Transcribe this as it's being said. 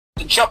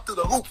jump through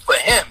the hoop for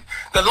him.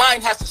 The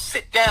lion has to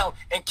sit down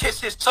and kiss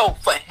his toe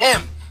for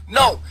him.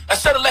 No,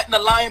 instead of letting the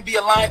lion be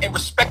a lion and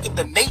respecting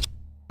the nature,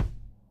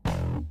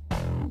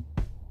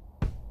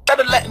 instead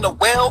of letting the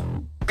whale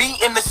be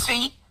in the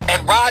sea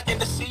and ride in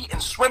the sea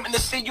and swim in the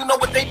sea, you know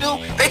what they do?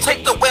 They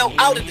take the whale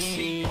out of the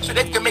sea so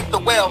they can make the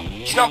whale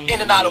jump in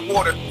and out of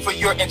water for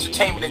your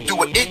entertainment and do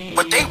what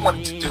they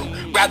wanted to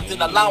do, rather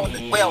than allowing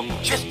the whale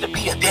just to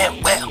be a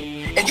damn whale.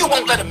 And you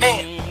won't let a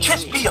man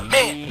just be a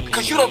man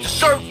because you don't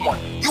deserve one.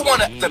 You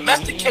want a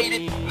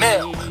domesticated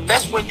male.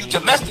 That's when you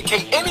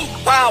domesticate any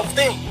wild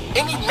thing,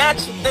 any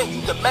natural thing,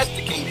 you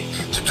domesticate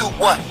it to do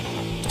what?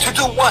 To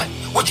do what?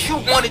 What you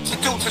wanted to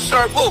do to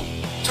serve who?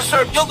 To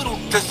serve your little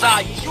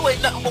desires. You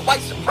ain't nothing but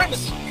white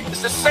supremacy.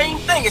 It's the same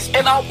thing. It's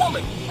in our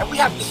woman. And we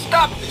have to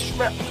stop this. You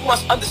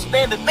must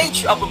understand the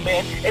nature of a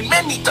man. And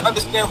men need to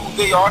understand who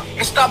they are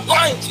and stop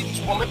lying to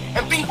these women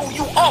and be who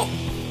you are.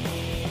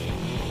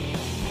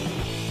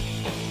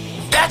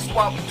 That's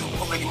why we do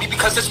polygamy,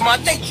 because it's my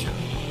nature.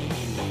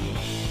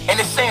 And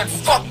it's saying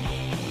fuck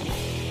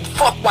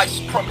white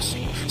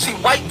supremacy. See,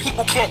 white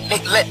people can't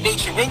let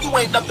nature in. You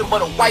ain't nothing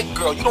but a white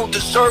girl. You don't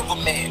deserve a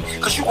man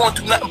because you won't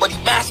do nothing but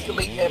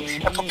emasculate him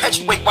and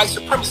perpetuate white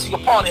supremacy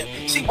upon him.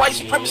 See, white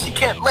supremacy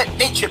can't let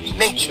nature be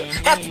nature.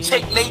 They have to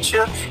take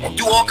nature and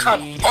do all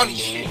kind of funny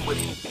shit with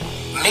it.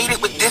 Made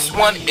it with this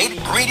one,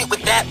 breed it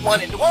with that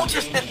one, and it won't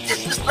just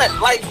let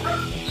life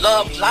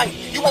love life.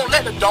 You won't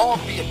let a dog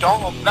be a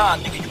dog. Nah,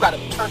 nigga, you gotta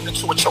turn it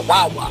into a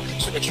chihuahua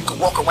so that you can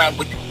walk around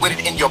with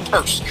it in your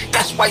purse.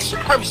 That's white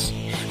supremacy.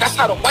 That's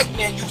how the white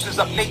man uses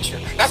up nature.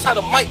 That's how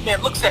the white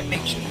man looks at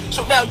nature.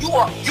 So now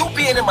you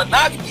being in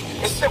monogamy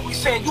is simply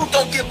saying you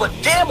don't give a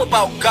damn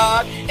about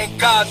God and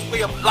God's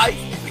way of life,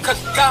 because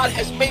God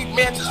has made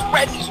man to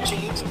spread his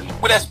genes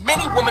with as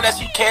many women as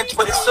he can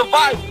for his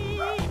survival.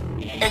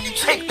 And you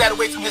take that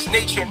away from his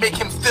nature and make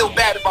him feel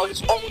bad about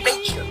his own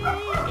nature.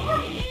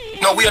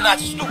 No, we are not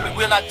stupid.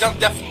 We are not dumb,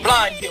 deaf, and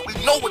blind here. We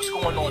know what's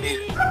going on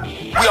here.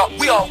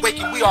 We are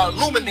awakened. We are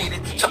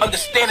illuminated to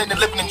understanding and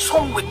living in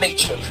tune with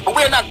nature. But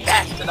we are not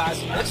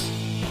bastardizing this.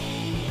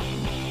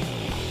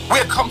 We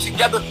have come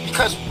together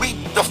because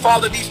the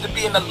father needs to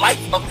be in the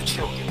life of the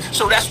children.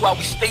 So that's why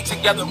we stay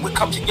together and we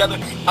come together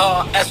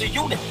as a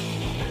unit.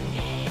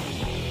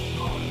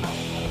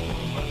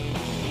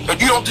 But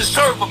you don't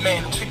deserve a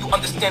man until you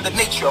understand the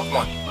nature of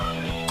one.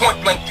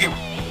 Point blank, period.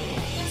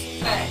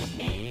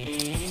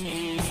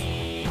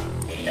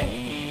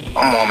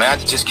 Come on, man. I had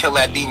to just kill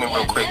that demon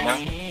real quick,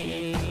 man.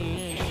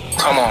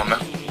 Come on, man.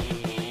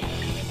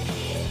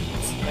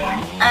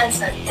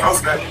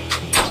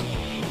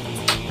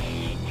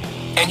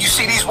 And you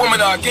see, these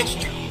women are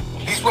against you.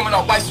 These women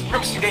are white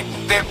supremacy.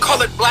 They're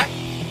colored black,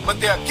 but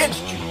they're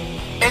against you.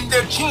 And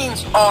their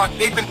genes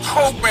they've been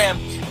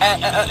programmed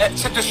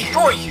to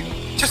destroy you.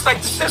 Just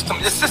like the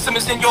system. The system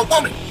is in your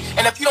woman.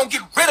 And if you don't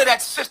get rid of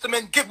that system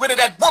and get rid of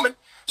that woman,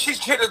 she's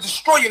here to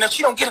destroy you. And if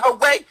she don't get her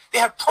way, they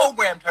have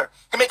programmed her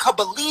to make her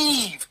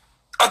believe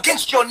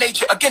against your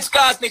nature, against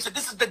God's nature.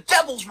 This is the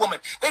devil's woman.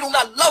 They do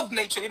not love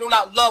nature. They do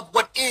not love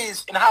what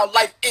is and how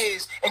life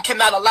is, and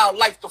cannot allow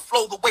life to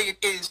flow the way it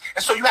is.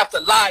 And so you have to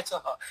lie to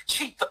her,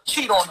 cheat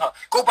on her,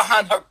 go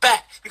behind her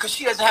back, because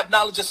she doesn't have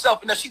knowledge of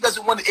self. And if she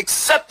doesn't want to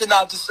accept the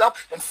knowledge of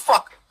self, then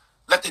fuck her.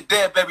 Let the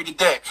dead bury the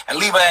dead and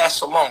leave her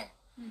ass alone.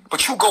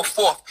 But you go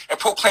forth and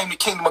proclaim the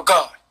kingdom of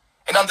God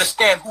and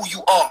understand who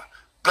you are,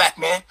 black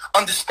man.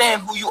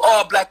 Understand who you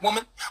are, black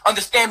woman.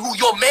 Understand who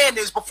your man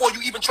is before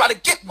you even try to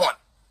get one.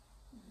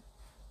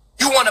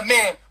 You want a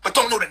man, but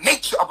don't know the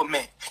nature of a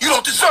man. You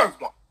don't deserve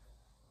one.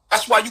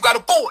 That's why you got a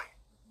boy.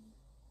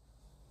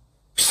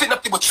 You're sitting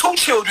up there with 2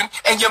 children,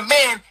 and your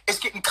man is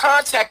getting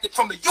contacted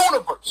from the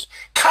universe.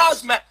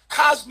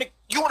 Cosmic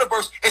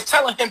universe is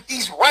telling him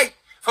he's right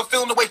for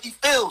feeling the way he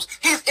feels.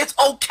 It's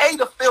okay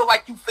to feel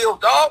like you feel,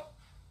 dog.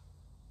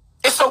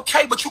 It's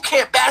okay, but you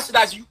can't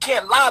bastardize her. You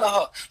can't lie to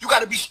her. You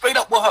got to be straight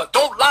up with her.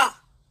 Don't lie.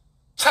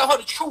 Tell her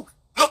the truth.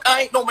 Look,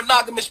 I ain't no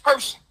monogamous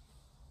person.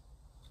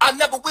 I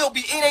never will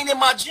be. It ain't in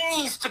my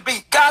genes to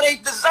be. God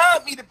ain't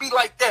designed me to be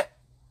like that.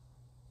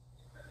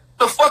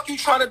 The fuck you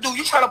trying to do?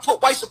 You trying to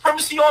put white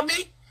supremacy on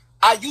me?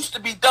 I used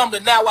to be dumb,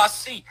 but now I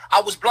see.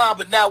 I was blind,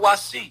 but now I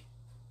see.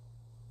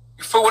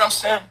 You feel what I'm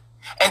saying?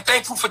 And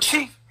thankful for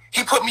Chief.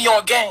 He put me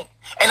on game.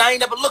 And I ain't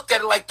never looked at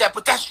it like that,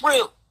 but that's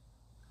real.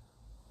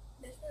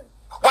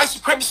 White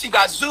supremacy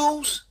got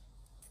zoos,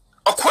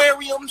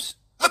 aquariums.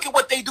 Look at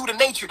what they do to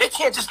nature. They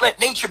can't just let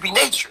nature be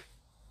nature.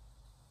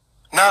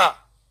 Nah.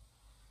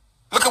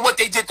 Look at what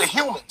they did to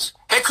humans.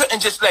 They couldn't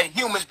just let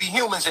humans be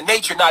humans in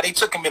nature. Nah, they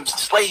took them and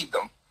enslaved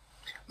them.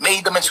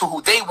 Made them into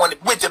who they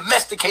wanted. We're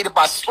domesticated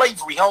by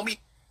slavery, homie.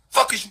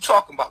 Fuck is you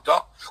talking about,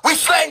 dog? We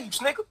slaves,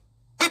 nigga.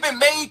 We've been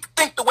made to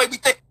think the way we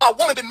think. Our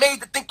woman been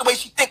made to think the way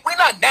she think. We're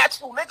not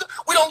natural, nigga.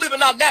 We don't live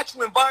in our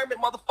natural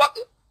environment,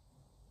 motherfucker.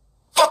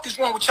 Fuck is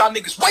wrong with y'all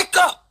niggas? Wake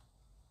up.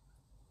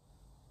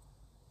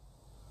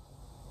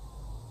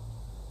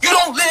 You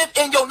don't live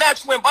in your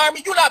natural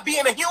environment. You're not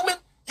being a human.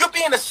 You're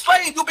being a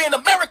slave. You're being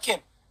American.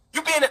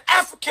 You're being an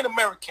African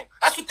American.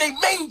 That's what they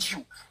made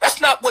you.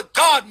 That's not what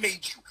God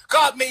made you.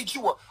 God made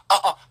you a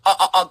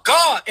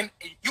and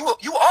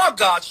you are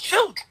God's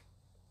children.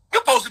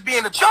 You're supposed to be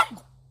in the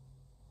jungle.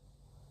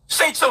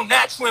 This ain't your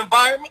natural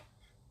environment.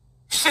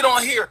 Sit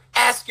on here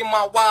asking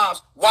my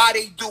wives why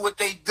they do what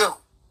they do.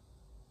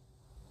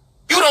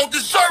 You don't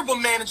deserve a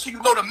man until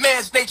you know the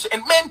man's nature.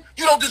 And men,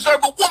 you don't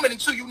deserve a woman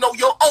until you know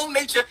your own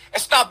nature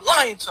and stop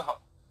lying to her.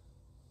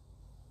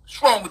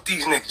 What's wrong with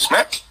these niggas,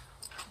 man?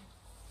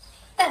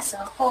 That's a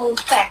whole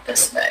pack of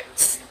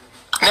smokes.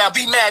 Now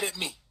be mad at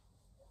me.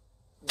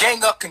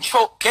 Gang up and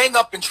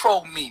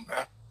troll me,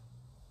 man.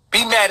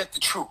 Be mad at the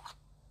truth.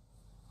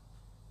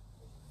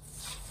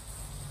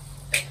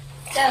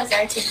 That was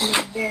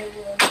articulated very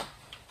well.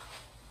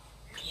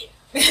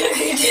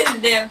 You did the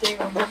damn thing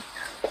on me.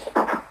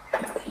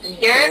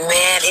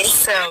 Man, it's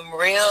some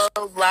real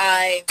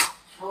live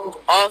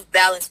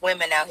off-balance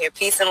women out here.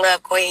 Peace and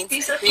love, queens.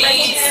 Peace and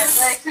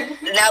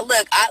love. Now,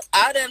 look,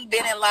 I done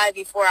been in live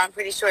before. I'm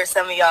pretty sure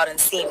some of y'all done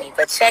seen me.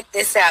 But check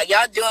this out.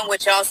 Y'all doing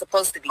what y'all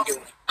supposed to be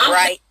doing,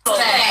 right?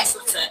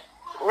 Facts.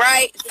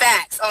 Right?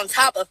 Facts on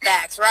top of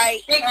facts,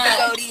 right?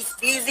 So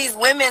these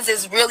women's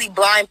is really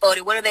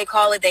blindfolded. What do they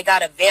call it? They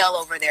got a veil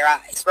over their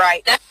eyes,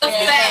 right? That's a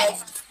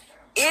fact.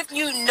 If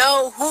you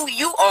know who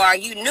you are,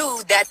 you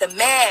knew that the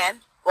man,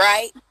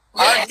 right,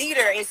 our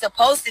leader is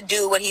supposed to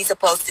do what he's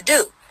supposed to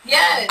do.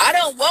 Yes. I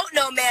don't want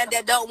no man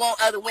that don't want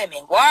other women.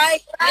 Why?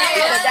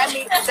 Because that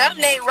means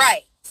something ain't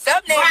right.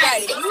 Something ain't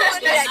right. If you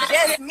looking at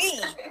just me,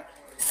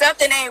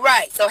 something ain't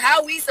right. So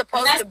how we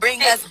supposed to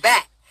bring us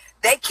back?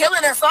 They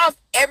killing us off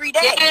every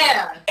day.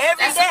 Yeah.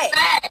 Every day.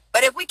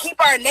 But if we keep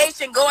our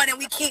nation going and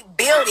we keep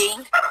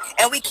building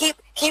and we keep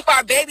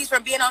our babies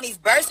from being on these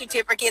birth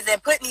certificates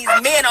and putting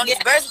these men on these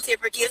birth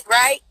certificates,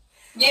 right?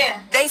 Yeah.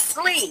 They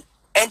sleep.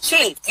 And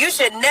Chief, you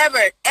should never,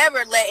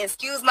 ever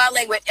excuse my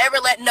language, ever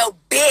let no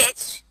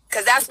bitch,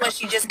 because that's what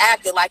she just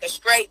acted like, a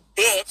straight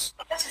bitch,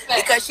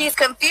 because she's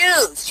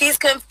confused. She's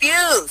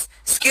confused.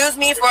 Excuse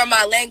me for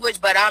my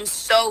language, but I'm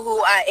so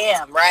who I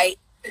am, right?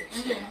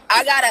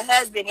 I got a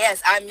husband,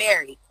 yes, I'm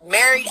married.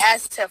 Married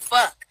as to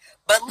fuck.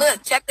 But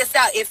look, check this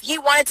out. If he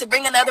wanted to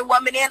bring another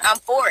woman in, I'm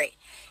for it.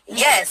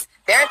 Yes,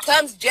 there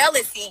comes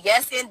jealousy.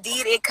 Yes,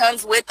 indeed, it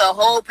comes with the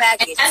whole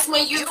package. And that's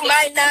when you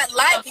might not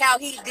like how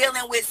he's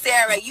dealing with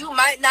Sarah. You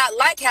might not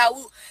like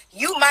how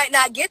you might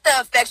not get the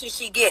affection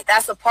she get.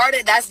 That's a part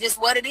of. That's just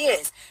what it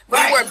is.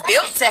 Right. We were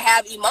built to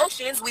have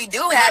emotions. We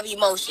do have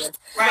emotions.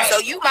 Right. So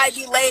you might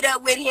be laid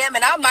up with him,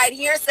 and I might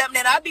hear something,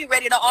 and I'll be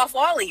ready to off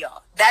all of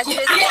y'all. That's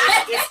just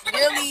it's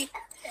really.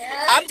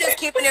 I'm just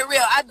keeping it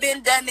real. I've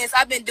been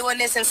doing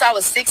this since I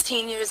was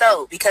 16 years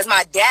old because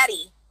my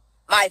daddy,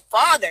 my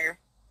father,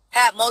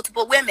 had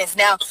multiple women.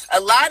 Now, a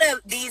lot of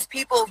these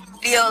people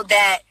feel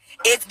that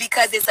it's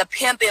because it's a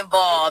pimp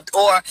involved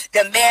or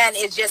the man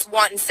is just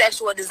wanting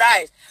sexual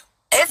desires.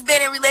 It's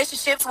been in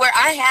relationships where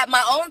I had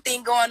my own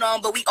thing going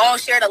on, but we all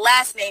shared a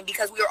last name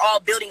because we were all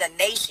building a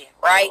nation,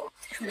 right?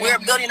 We're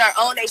building our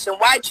own nation.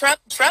 Why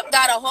Trump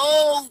got a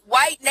whole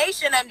white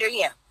nation under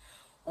him?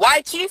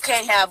 Why Chief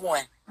can't have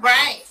one?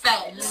 Right.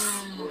 Facts.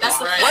 That's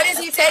the fact. What is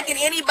he taking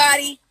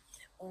anybody?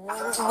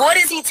 What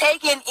is he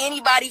taking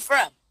anybody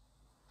from?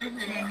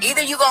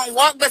 Either you gonna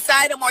walk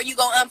beside him or you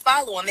gonna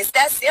unfollow him. It's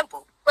that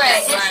simple.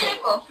 Right. It's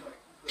simple.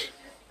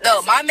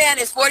 No, my man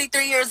is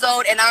 43 years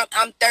old and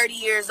I'm 30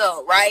 years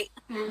old, right?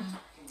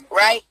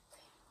 Right?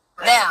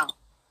 Now,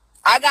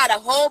 I got a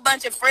whole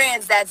bunch of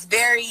friends that's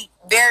very,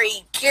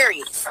 very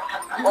curious.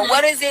 Well,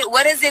 what is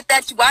it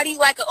that why do you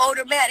like an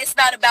older man? It's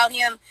not about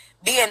him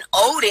being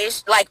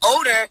oldish, like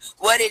older.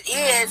 What it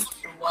is,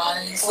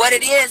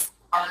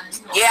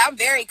 yeah, I'm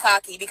very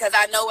cocky because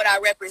I know what I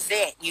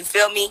represent. You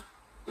feel me?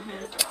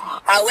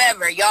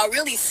 However, y'all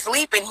really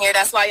sleeping here.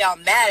 That's why y'all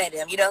mad at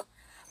him, you know?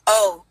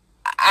 Oh,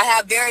 I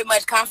have very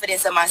much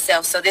confidence in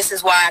myself, so this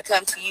is why I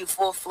come to you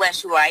full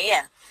flesh who I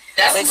am.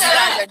 But you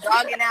guys are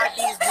dogging out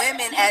these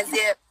women as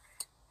if,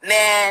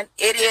 man,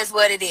 it is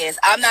what it is.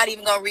 I'm not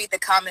even gonna read the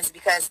comments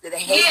because the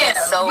hate is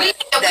so real.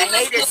 The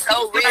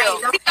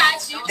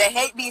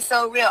hate be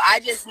so real. I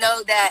just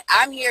know that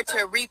I'm here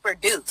to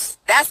reproduce.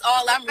 That's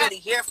all I'm really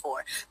here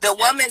for. The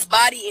woman's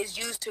body is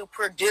used to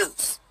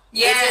produce.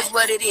 It is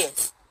what it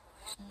is.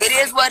 It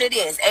is what it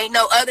is. Ain't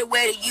no other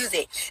way to use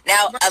it.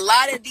 Now, a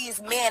lot of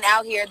these men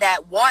out here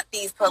that want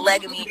these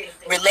polygamy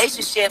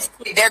relationships,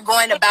 they're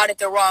going about it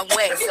the wrong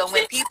way. So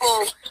when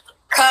people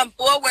come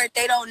forward,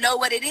 they don't know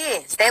what it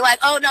is. They like,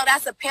 oh, no,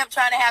 that's a pimp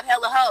trying to have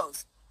hella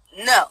hoes.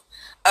 No.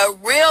 A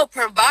real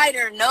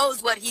provider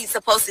knows what he's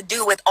supposed to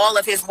do with all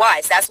of his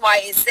wives. That's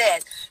why it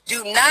says,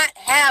 do not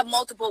have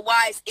multiple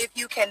wives if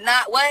you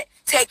cannot,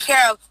 take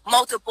care of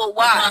multiple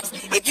wives.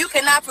 If you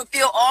cannot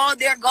fulfill all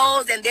their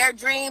goals and their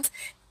dreams,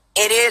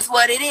 it is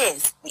what it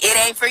is.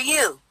 It ain't for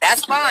you.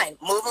 That's fine.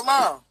 Move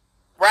along.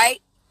 Right?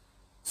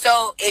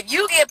 So if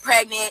you get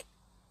pregnant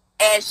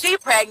and she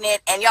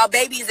pregnant and y'all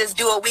babies is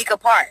due a week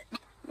apart,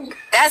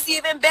 that's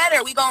even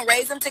better. We're going to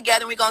raise them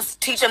together. We're going to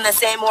teach them the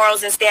same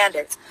morals and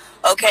standards.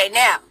 Okay,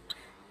 now,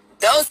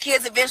 those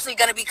kids eventually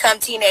going to become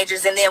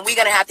teenagers, and then we're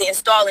going to have to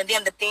install in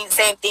them the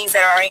same things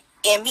that are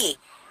in me.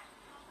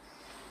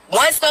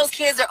 Once those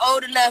kids are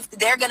old enough,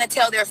 they're going to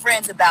tell their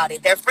friends about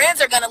it. Their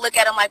friends are going to look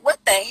at them like, what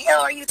the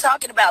hell are you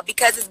talking about?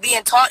 Because it's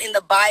being taught in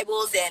the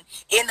Bibles and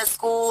in the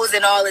schools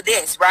and all of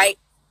this, right?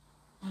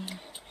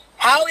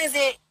 How is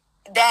it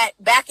that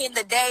back in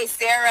the day,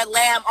 Sarah,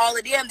 Lamb, all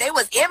of them, they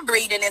was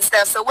inbreeding and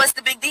stuff, so what's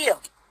the big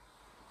deal?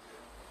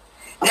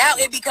 Now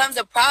it becomes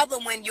a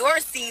problem when your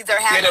seeds are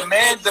having...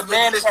 Yeah,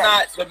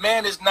 the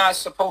man is not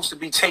supposed to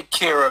be taking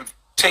care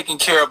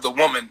of the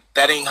woman.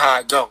 That ain't how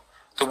it go.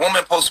 The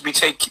woman supposed to be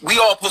we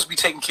all supposed to be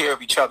taking care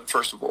of each other,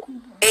 first of all.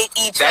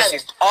 Each other.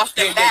 Off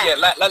the bat. Yeah.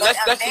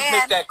 Let's just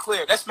make that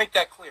clear. Let's make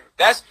that clear.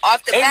 That's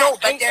off the bat.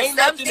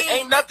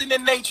 Ain't nothing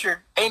in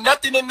nature. Ain't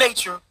nothing in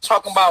nature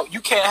talking about you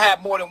can't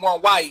have more than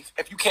one wife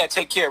if you can't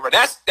take care of her.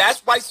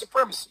 That's white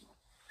supremacy.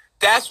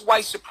 That's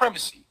white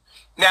supremacy.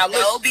 Now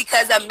listen. No,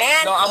 because a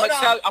man. No,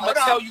 I'm gonna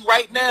tell you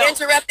right now. You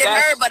interrupted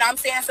her, but I'm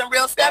saying some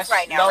real stuff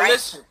right now. No,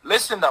 right?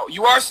 listen though.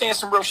 You are saying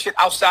some real shit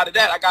outside of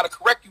that. I gotta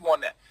correct you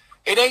on that.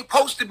 It ain't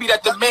supposed to be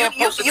that the man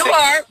supposed to take... You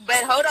are,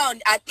 but hold on.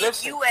 I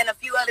think you and a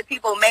few other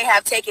people may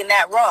have taken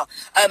that wrong.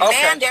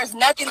 Man, there's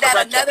nothing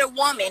that another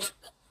woman...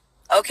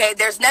 Okay,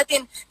 there's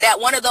nothing that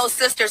one of those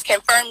sisters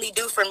can firmly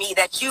do for me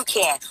that you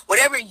can.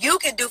 Whatever you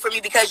can do for me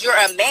because you're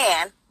a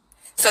man,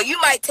 so you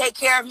might take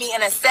care of me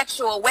in a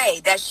sexual way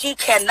that she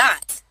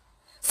cannot.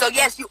 So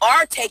yes, you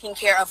are taking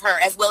care of her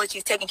as well as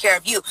she's taking care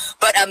of you.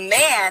 But a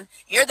man,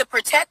 you're the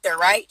protector,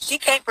 right? She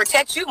can't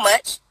protect you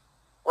much,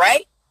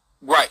 right?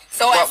 Right.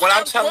 So at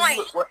some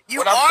point,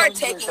 you are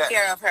taking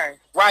care of her.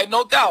 Right,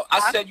 no doubt. I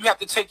said you have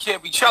to take care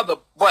of each other,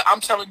 but I'm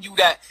telling you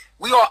that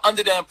we are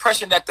under the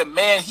impression that the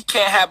man, he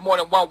can't have more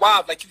than one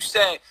wife, like you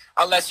said,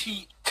 unless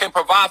he can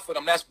provide for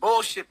them. That's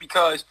bullshit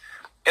because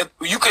if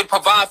you can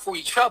provide for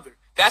each other.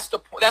 That's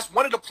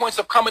one of the points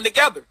of coming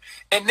together,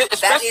 and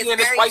especially in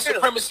this white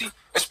supremacy,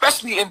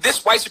 especially in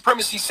this white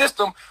supremacy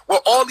system where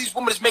all these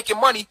women is making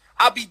money.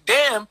 I'll be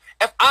damned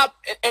if I'm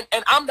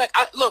like,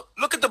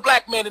 look at the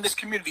black man in this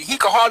community. He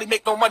can hardly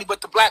make no money,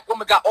 but the black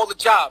woman got all the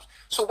jobs.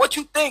 So what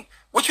you think?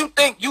 You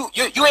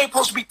ain't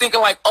supposed to be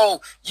thinking like,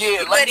 oh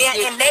yeah. But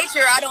in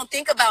nature, I don't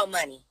think about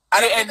money.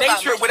 In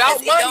nature,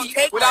 without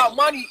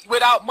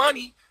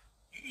money,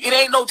 it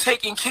ain't no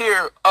taking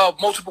care of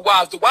multiple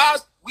wives. The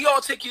wives. We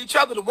all take care of each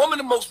other. The women are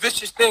the most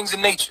vicious things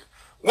in nature.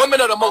 Women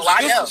are the most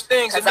vicious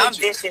things in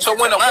nature. So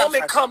when a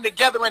woman come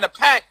together in a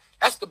pack,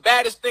 that's the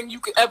baddest thing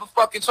you could ever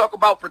fucking talk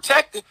about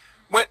protecting.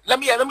 Let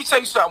me tell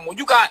you something. When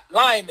you got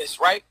lioness,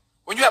 right?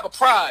 When you have a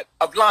pride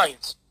of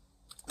lions,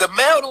 the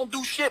male don't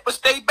do shit but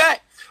stay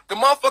back. The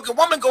motherfucking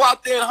woman go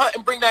out there and hunt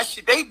and bring that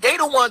shit. They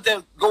the ones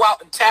that go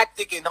out and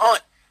tactic and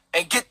hunt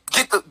and get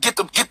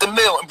the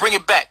meal and bring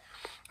it back.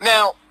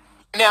 Now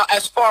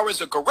as far as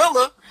a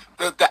gorilla,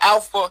 the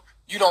alpha.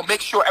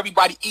 Make sure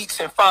everybody eats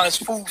and finds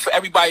food for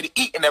everybody to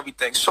eat and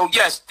everything. So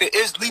yes, there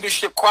is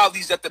leadership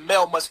qualities that the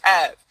male must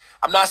have.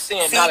 I'm not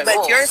saying not at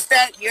all. But you're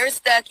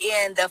stuck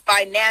in the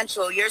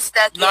financial. You're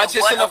stuck not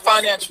just in the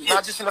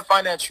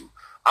financial.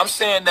 I'm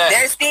saying that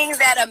there's things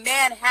that a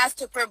man has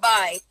to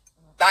provide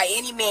by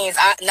any means.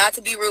 Not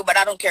to be rude, but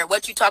I don't care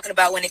what you're talking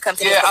about when it comes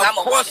to this. Yeah, of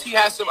course he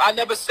has to. I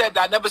never said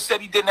that. I never said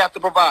he didn't have to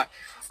provide.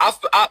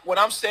 What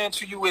I'm saying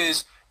to you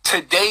is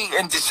today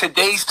in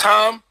today's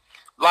time.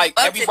 Like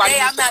but everybody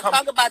today, I'm not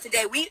talking about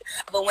today.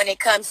 But when it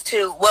comes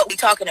to what we're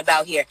talking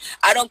about here,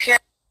 I don't care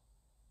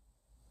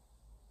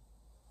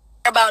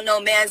about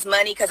no man's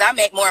money because I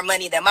make more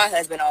money than my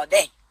husband all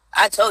day.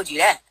 I told you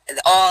that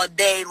all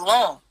day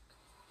long.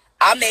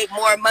 I make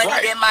more money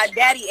than my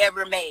daddy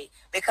ever made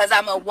because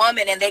I'm a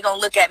woman and they're going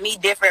to look at me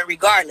different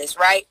regardless,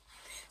 right?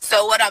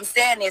 So what I'm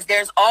saying is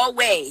there's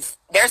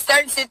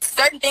certain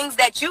things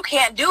that you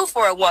can't do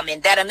for a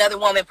woman that another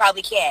woman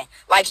probably can,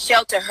 like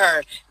shelter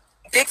her,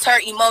 fix her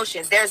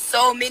emotions. There's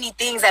so many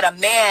things that a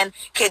man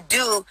could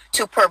do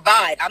to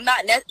provide. I'm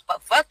not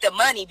but fuck the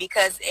money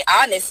because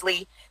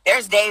honestly,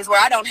 there's days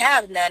where I don't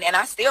have none and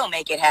I still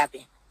make it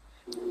happen.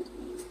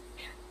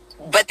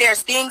 But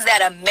there's things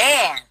that a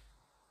man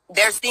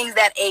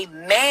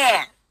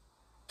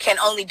can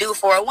only do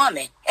for a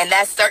woman, and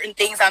that's certain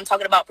things I'm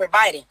talking about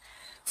providing.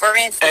 For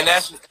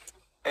instance,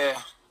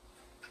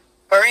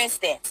 for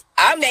instance,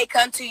 I may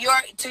come to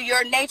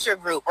your nature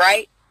group,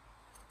 right?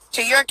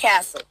 To your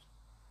castle.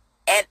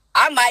 And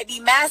I might be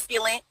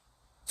masculine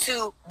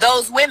to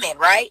those women,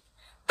 right?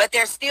 But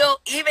there's still,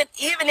 even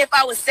if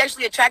I was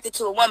sexually attracted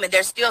to a woman,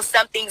 there's still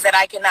some things that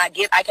I cannot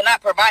give. I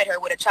cannot provide her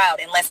with a child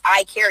unless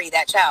I carry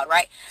that child,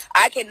 right?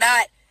 I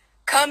cannot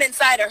come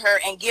inside of her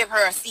and give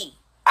her a seed.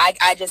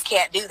 I just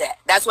can't do that.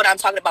 That's what I'm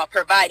talking about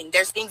providing.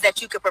 There's things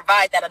that you could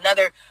provide that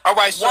another All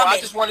right, so woman, I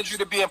just wanted you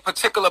to be in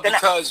particular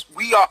because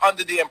we are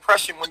under the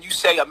impression when you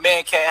say a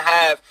man can't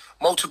have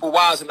multiple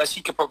wives unless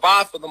he can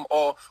provide for them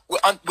all, we're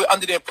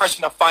under the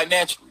impression of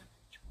financially.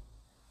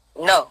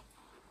 No.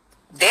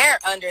 They're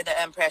under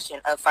the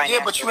impression of financial.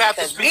 Yeah, but you have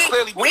to speak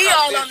clearly. We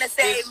all on the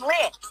same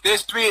list.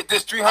 There's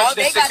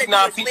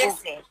 369 people.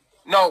 Listen.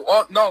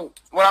 No.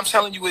 What I'm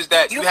telling you is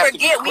that you have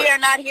forget to we are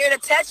not here to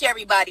touch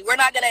everybody. We're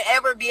not going to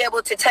ever be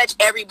able to touch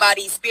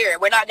everybody's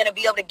spirit. We're not going to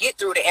be able to get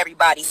through to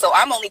everybody. So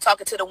I'm only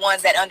talking to the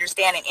ones that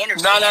understand and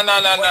understand.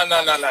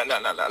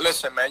 No.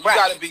 Listen, man, you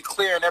got to be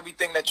clear in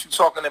everything that you're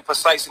talking and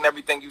precise in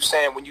everything you're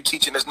saying when you're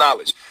teaching this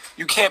knowledge.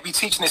 You can't be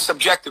teaching it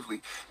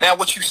subjectively. Now,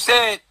 what you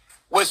said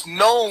was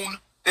known.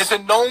 There's a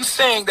known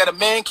saying that a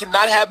man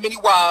cannot have many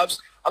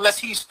wives unless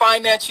he's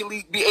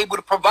financially be able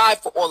to provide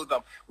for all of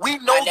them. We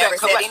know that. I never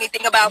said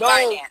anything about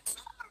finance.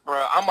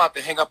 Bro, I'm about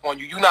to hang up on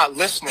you. You're not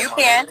listening. You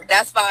can. Man.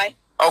 That's fine.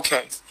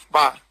 Okay.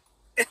 Bye.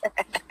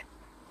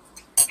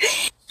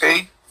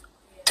 See?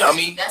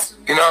 Dummy.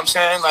 You know what I'm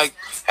saying? Like,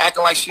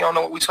 acting like she don't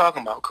know what we're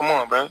talking about. Come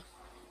on, bro.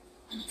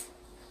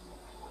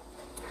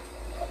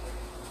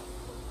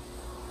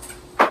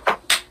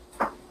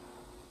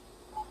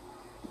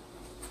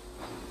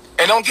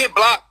 And don't get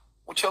blocked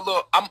with your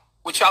little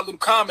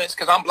comments,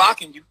 because I'm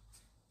blocking you.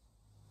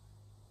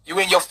 You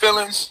in your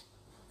feelings?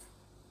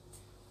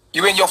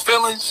 You in your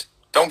feelings?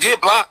 Don't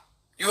get blocked.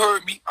 You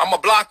heard me. I'm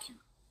going to block you.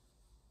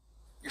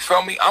 You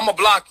feel me? I'm going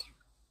to block you.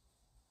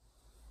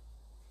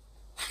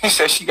 He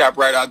said she got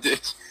bright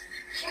ideas.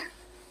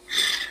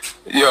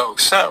 Yo,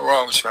 something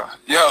wrong with y'all.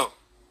 Yo.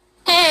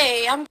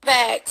 Hey, I'm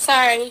back.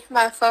 Sorry,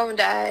 my phone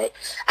died.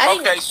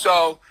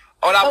 So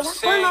what I was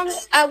saying.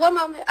 One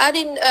moment.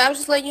 I was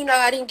just letting you know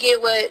I didn't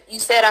get what you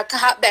said. I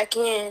hopped back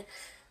in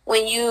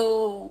when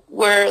you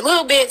were a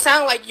little bit,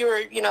 sounded like you were,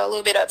 a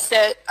little bit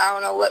upset. I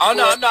don't know what. Oh,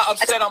 no, I'm not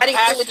upset. I'm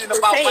passionate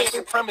about white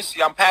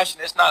supremacy. I'm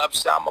passionate. It's not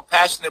upset. I'm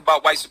passionate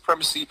about white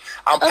supremacy.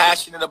 I'm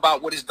passionate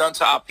about what it's done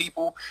to our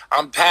people.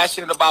 I'm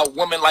passionate about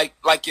women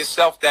like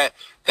yourself that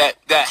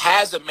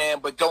has a man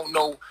but don't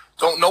know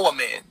a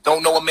man,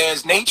 don't know a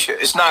man's nature.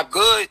 It's not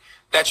good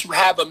that you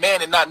have a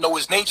man and not know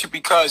his nature,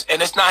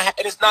 and it's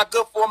not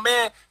good for a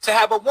man to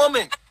have a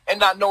woman and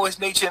not know his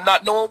nature and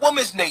not know a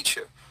woman's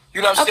nature.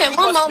 You know what I'm saying?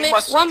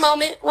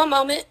 One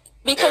moment.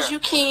 Because you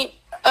keep,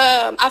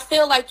 I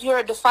feel like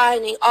you're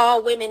defining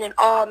all women and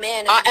all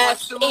men. I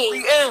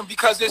absolutely am,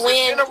 because there's a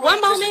general.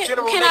 One moment,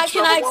 can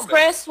I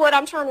express what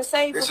I'm trying to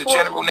say? There's a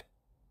general.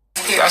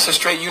 That's a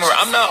straight universe.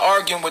 I'm not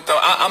arguing with them.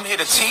 I'm here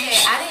to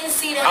teach. I didn't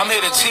see that. I'm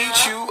here to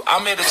teach you.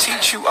 I'm here to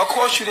teach you. Of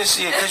course you didn't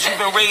see it, because you've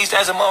been raised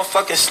as a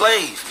motherfucking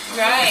slave.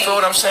 Right. You feel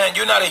what I'm saying?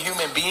 You're not a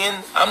human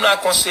being. I'm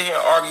not going to sit here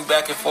and argue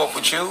back and forth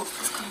with you.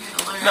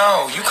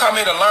 No, you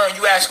come here to learn.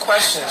 You ask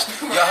questions.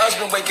 Your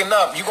husband waking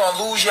up. You're going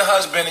to lose your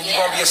husband, and you're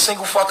going to be a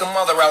single fucking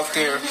mother out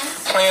there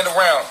playing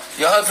around.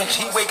 Your husband,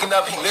 he waking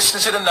up. He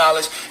listens to the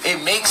knowledge.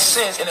 It makes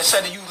sense. And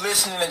instead of you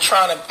listening and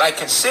trying to,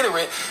 consider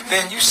it,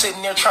 then you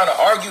sitting there trying to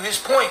argue his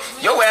point.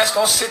 Your ass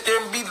going to sit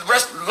there and be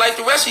like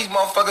the rest of these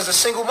motherfuckers, a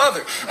single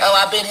mother. Oh,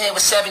 I've been here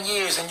for 7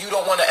 years, and you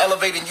don't want to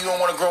elevate, and you don't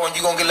want to grow, and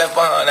you're going to get left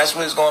behind. That's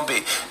what it's going to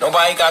be.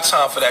 Nobody ain't got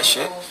time for that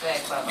shit.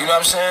 You know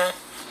what I'm saying?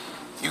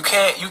 You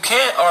can't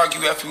argue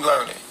if you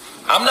learn it.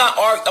 I'm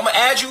gonna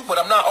add you, but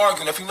I'm not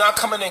arguing. If you're not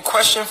coming in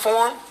question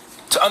form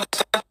to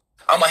understand,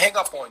 I'm gonna hang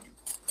up on you.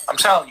 I'm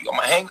telling you, I'm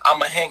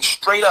gonna hang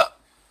straight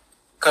up.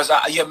 Cause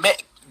your man,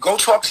 go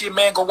talk to your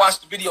man, go watch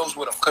the videos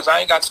with him. Cause I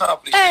ain't got time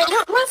for this. Hey,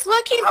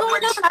 what keep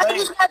going on? I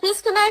just got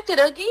disconnected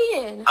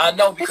again. I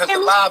know, because the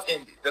live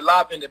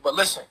ended. But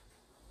listen.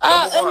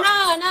 No.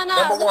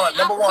 Number one.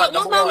 One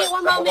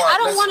moment. I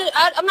don't want to.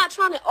 I'm not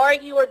trying to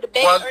argue or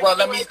debate or anything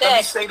let me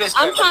say this.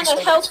 I'm trying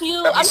to help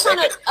you. I'm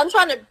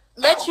trying to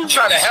let you. You're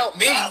trying to help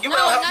me. You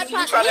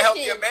trying to help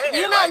your man.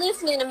 You're not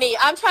listening to me.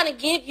 I'm trying to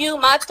give you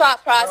my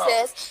thought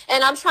process,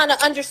 and I'm trying to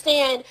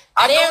understand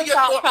their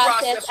thought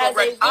process as a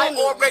woman. I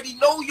already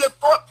know your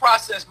thought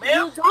process,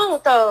 ma'am. You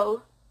don't,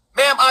 though.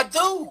 Ma'am, I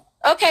do.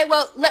 Okay,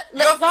 well,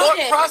 your thought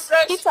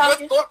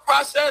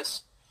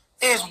process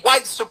is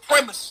white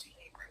supremacy.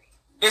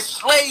 It's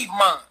slave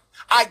mind.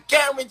 I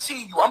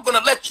guarantee you. I'm going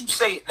to let you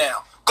say it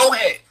now. Go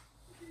ahead.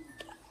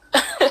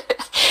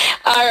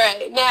 All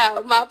right.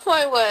 Now, my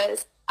point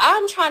was,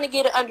 I'm trying to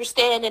get an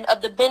understanding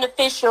of the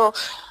benefits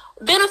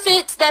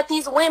that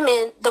these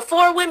women, the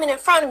 4 women in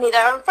front of me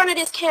that are in front of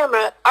this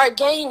camera, are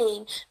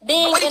gaining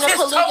being in a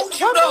polygamy.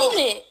 One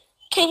moment.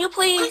 Can you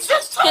please?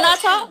 Can I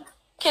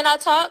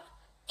talk?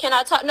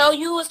 No,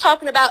 you was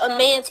talking about a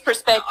man's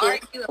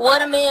perspective,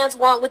 what a man's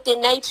want within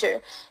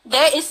nature.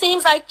 It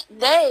seems like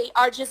they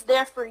are just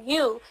there for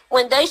you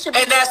when they should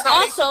be there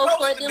also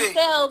for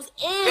themselves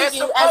and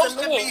you as a man. They're supposed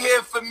to be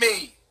here for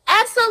me.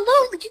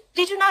 Absolutely.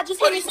 Did you not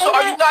just hear me say that? So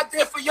are you not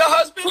there for your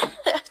husband?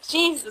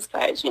 Jesus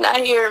Christ, you're not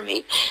hearing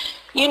me.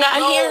 You're not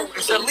hearing me.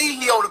 It's a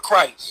legio to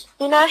Christ.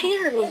 You're not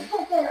hearing me.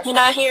 You're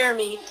not hearing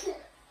me.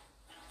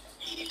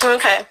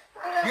 Okay.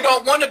 You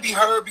don't want to be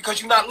heard because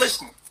you're not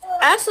listening.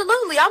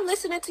 Absolutely. I'm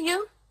listening to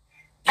you.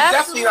 You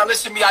definitely not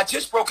listening to me. I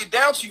just broke it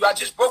down to you. I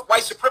just broke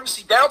white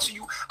supremacy down to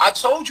you. I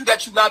told you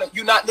that you're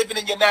not living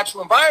in your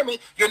natural environment.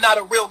 You're not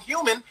a real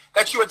human,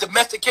 that you're a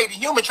domesticated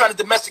human trying to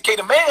domesticate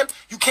a man.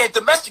 You can't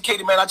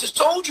domesticate a man. I just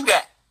told you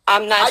that.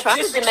 I'm not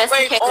trying to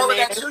domesticate all a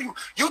man. Of that to you.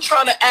 You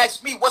trying to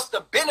ask me what's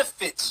the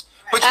benefits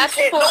But you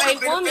can't know the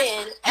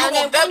benefits. You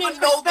will never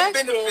know the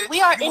benefits.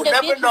 We are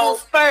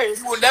individuals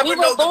first. You will never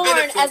know the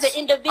benefits. We were born as an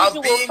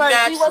individual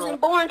first. We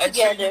wasn't born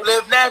together. You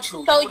live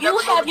natural. So you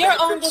have your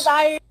own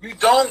desires. You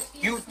don't.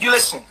 You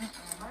listen.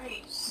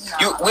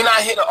 We're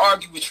not here to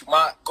argue with you,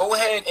 Ma. Go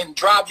ahead and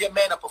drive your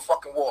man up a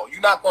fucking wall. You're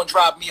not gonna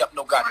drive me up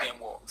no goddamn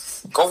wall.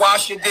 Go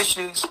wash your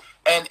dishes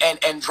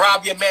and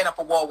drive your man up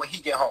a wall when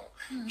he get home.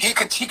 He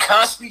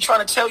constantly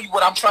trying to tell you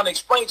what I'm trying to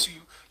explain to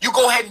you. You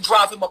go ahead and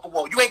drive him up a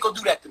wall. You ain't gonna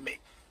do that to me.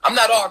 I'm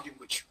not arguing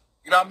with you.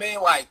 You know what I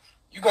mean? Like,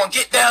 you gonna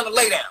get down and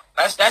lay down.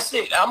 That's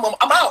it. I'm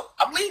out.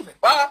 I'm leaving.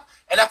 Bye.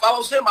 And if I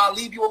was him, I'll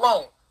leave you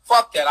alone.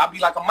 Fuck that. I'll be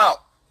like, I'm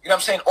out. You know what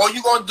I'm saying? All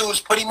you gonna do is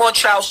put him on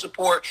child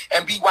support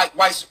and be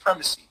white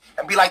supremacy.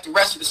 And be like the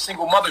rest of the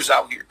single mothers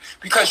out here.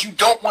 Because you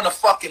don't want to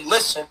fucking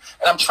listen.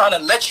 And I'm trying to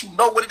let you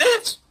know what it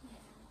is.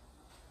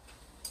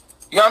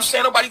 You know what I'm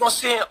saying? Nobody gonna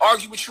sit here and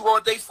argue with you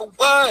all day for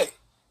what?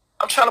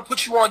 I'm trying to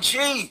put you on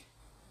G.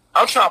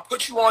 I'm trying to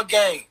put you on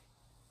game.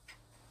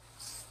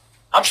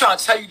 I'm trying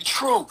to tell you the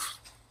truth.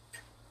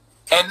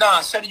 And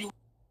instead of you,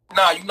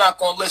 you're not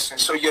gonna listen.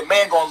 So your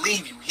man gonna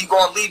leave you. He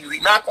gonna leave you.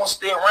 He not gonna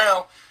stay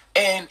around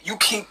and you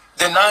keep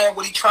denying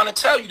what he trying to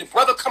tell you. The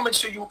brother coming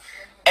to you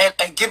and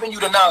giving you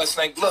the knowledge,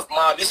 like, look,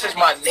 Ma, this is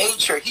my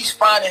nature. He's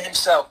finding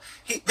himself.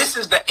 This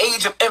is the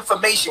age of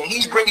information.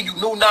 He's bringing you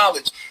new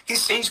knowledge.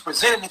 He's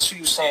presenting it to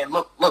you saying,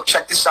 look,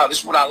 check this out. This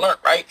is what I learned,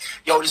 right?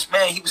 Yo, this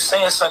man, he was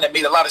saying something that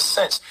made a lot of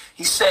sense.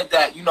 He said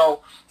that,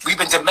 we've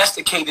been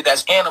domesticated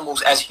as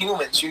animals, as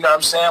humans, you know what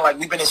I'm saying? Like,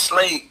 we've been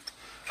enslaved.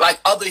 Like,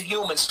 other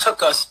humans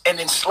took us and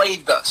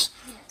enslaved us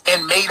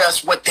and made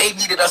us what they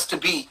needed us to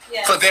be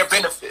for their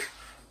benefit.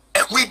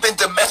 And we've been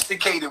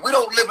domesticated. We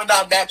don't live in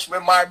our natural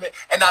environment,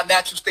 in our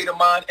natural state of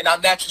mind, in our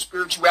natural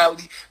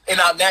spirituality, in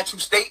our natural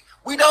state.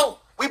 We don't.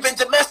 We've been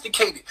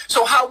domesticated.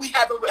 So how we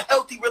have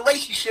healthy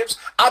relationships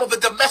out of a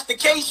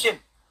domestication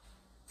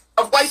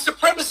of white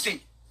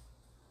supremacy?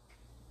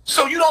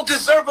 So you don't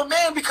deserve a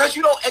man because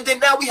you don't. And then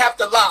now we have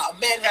to lie. A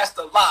man has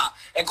to lie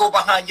and go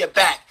behind your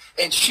back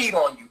and cheat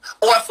on you.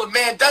 Or if a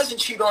man doesn't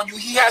cheat on you,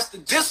 he has to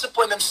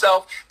discipline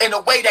himself in a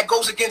way that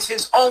goes against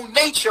his own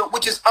nature,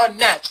 which is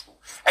unnatural.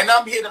 And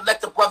I'm here to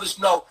let the brothers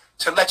know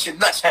to let your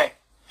nuts hang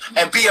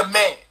and be a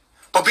man,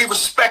 but be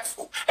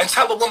respectful and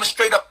tell a woman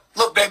straight up,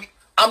 look, baby,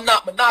 I'm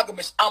not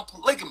monogamous, I'm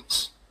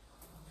polygamous.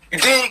 You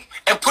dig?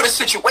 And put a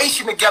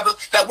situation together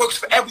that works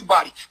for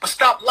everybody. But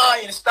stop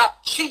lying and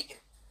stop cheating.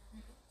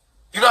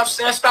 You know what I'm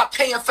saying? Stop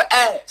paying for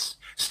ads.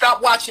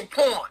 Stop watching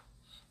porn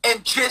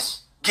and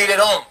just get it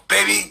on,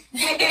 baby.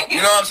 You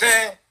know what I'm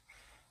saying?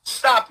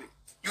 Stop it.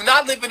 You're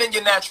not living in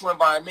your natural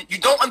environment. You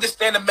don't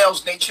understand the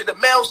male's nature. The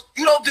males,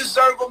 you don't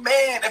deserve a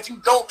man if you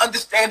don't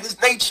understand his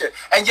nature.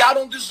 And y'all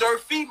don't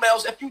deserve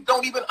females if you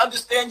don't even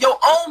understand your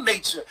own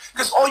nature.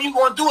 Because all you're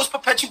going to do is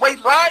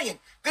perpetuate lying.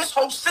 This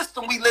whole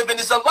system we live in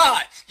is a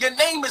lie. Your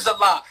name is a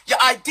lie. Your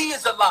ID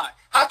is a lie.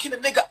 How can a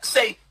nigga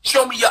say,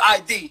 show me your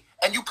ID,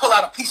 and you pull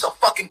out a piece of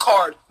fucking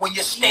card when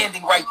you're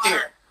standing right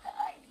there?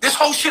 This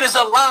whole shit is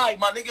a lie,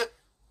 my nigga.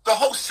 The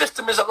whole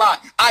system is a lie.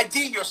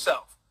 ID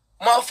yourself.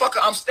 Motherfucker,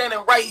 I'm standing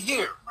right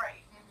here.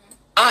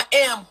 I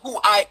am who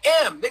I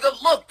am.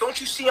 Nigga, look, don't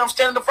you see I'm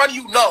standing in front of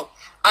you? No.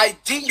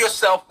 ID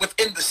yourself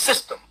within the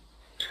system.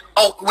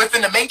 Oh,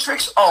 within the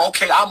matrix? Oh,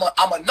 okay, I'm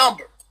a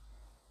number.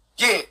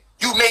 Yeah,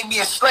 you made me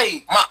a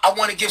slave. I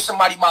want to give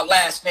somebody my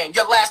last name.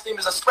 Your last name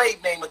is a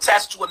slave name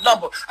attached to a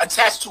number,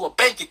 attached to a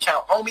bank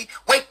account, homie.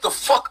 Wake the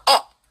fuck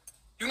up.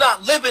 You're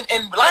not living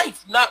in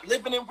life. You're not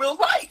living in real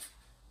life.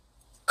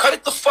 Cut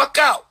it the fuck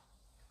out.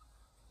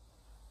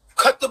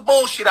 Cut the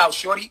bullshit out,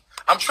 shorty.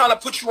 I'm trying to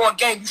put you on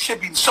game. You should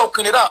be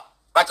soaking it up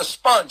like a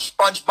sponge,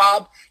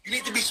 SpongeBob. You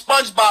need to be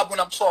SpongeBob when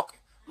I'm talking.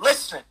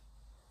 Listen.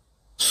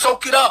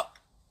 Soak it up.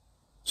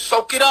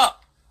 Soak it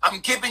up. I'm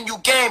giving you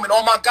game. And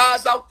all my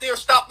guys out there,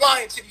 stop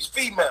lying to these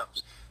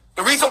females.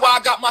 The reason why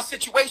I got my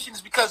situation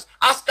is because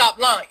I stopped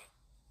lying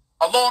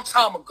a long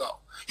time ago.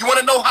 You want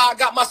to know how I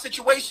got my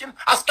situation?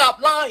 I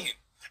stopped lying.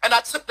 And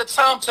I took the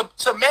time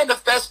to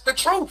manifest the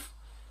truth.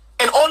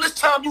 And all this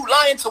time you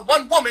lying to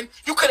one woman,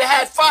 you could have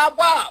had 5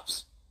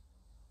 wives.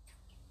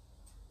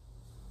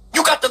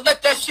 You got to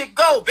let that shit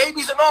go.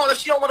 Babies and all, if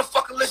she don't want to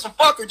fucking listen,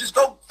 fuck her. Just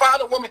go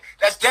find a woman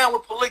that's down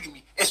with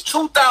polygamy. It's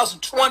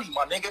 2020,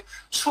 my nigga.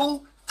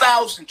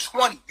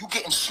 2020. You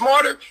getting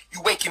smarter.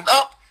 You waking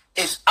up.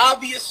 It's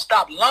obvious.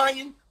 Stop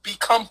lying.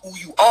 Become who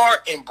you are.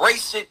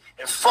 Embrace it.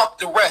 And fuck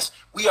the rest.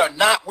 We are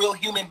not real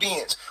human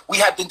beings. We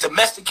have been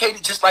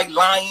domesticated just like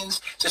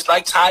lions, just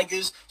like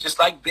tigers, just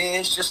like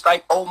bears, just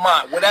like, oh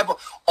my, whatever.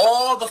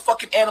 All the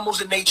fucking animals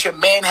in nature,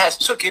 man has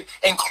took it,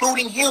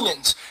 including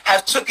humans,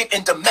 have took it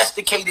and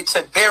domesticated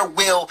to their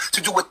will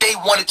to do what they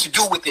wanted to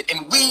do with it.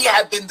 And we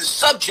have been the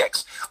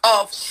subjects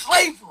of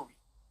slavery.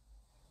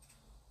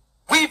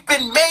 We've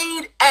been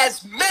made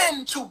as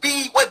men to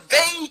be what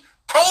they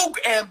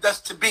programmed us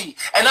to be.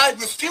 And I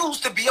refuse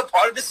to be a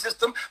part of the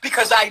system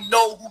because I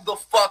know who the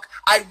fuck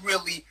I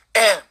really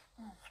am.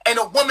 And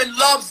a woman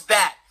loves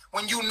that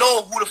when you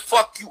know who the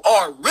fuck you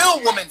are. Real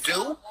women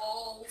do.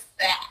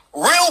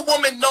 Real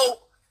women know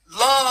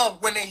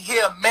love when they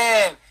hear a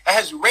man and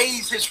has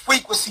raised his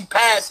frequency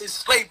past his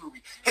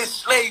slavery, his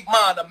slave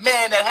mind, a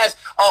man that has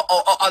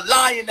a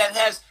lion that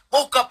has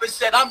woke up and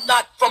said, I'm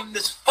not from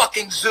this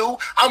fucking zoo.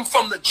 I'm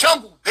from the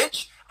jungle,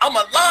 bitch. I'm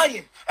a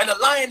lion. And a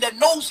lion that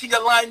knows he's a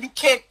lion, you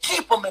can't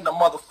keep him in the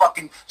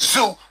motherfucking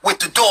zoo with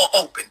the door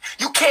open.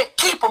 You can't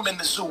keep him in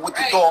the zoo with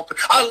the door open.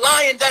 A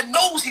lion that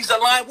knows he's a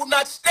lion will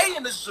not stay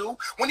in the zoo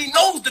when he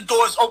knows the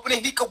door is open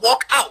and he can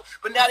walk out.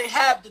 But now they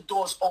have the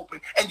doors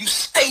open and you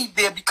stay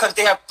there because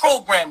they have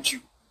programmed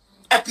you.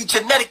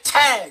 Epigenetic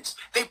tags.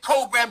 They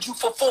programmed you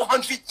for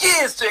 400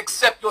 years to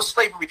accept your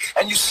slavery,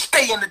 and you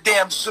stay in the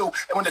damn zoo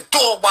and when the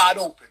door wide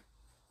open.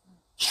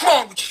 What's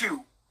wrong with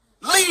you?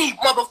 Leave,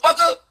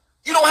 motherfucker.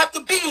 You don't have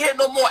to be here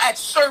no more at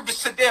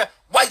service to their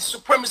white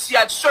supremacy,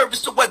 at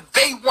service to what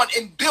they want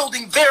in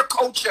building their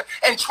culture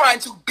and trying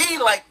to be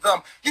like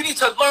them. You need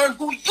to learn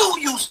who you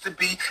used to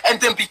be and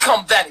then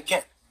become that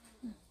again.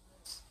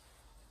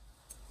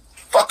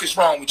 Fuck is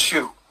wrong with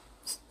you?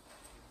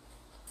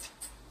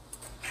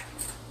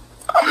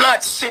 I'm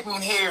not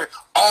sitting here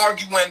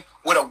arguing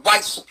with a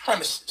white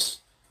supremacist,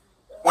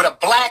 with a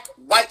black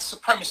white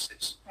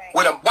supremacist,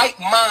 with a white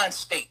mind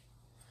state.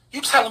 You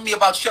telling me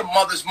about your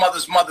mother's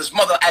mother's mother's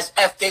mother as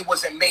if they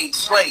wasn't made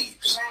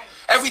slaves.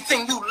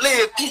 Everything you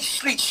live, eat,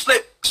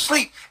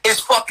 sleep is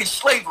fucking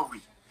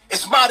slavery.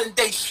 It's modern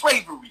day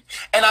slavery.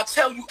 And I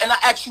tell you, and I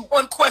ask you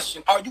one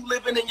question. Are you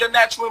living in your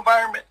natural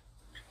environment?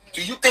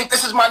 Do you think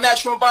this is my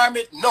natural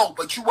environment? No,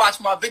 but you watch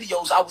my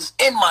videos. I was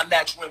in my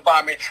natural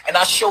environment, and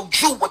I showed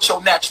you what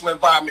your natural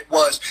environment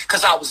was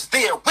because I was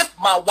there with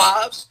my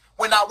wives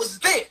when I was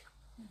there.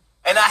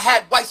 And I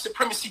had white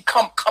supremacy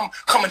come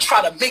and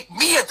try to make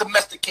me a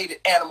domesticated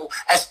animal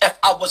as if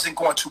I wasn't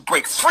going to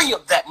break free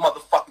of that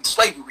motherfucking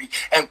slavery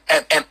and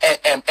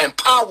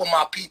empower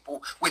my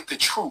people with the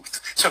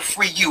truth to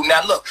free you.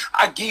 Now, look,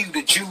 I give you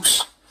the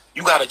juice.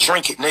 You got to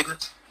drink it,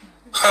 nigga.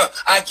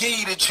 I give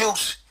you the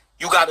juice.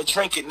 You got to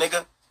drink it,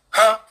 nigga.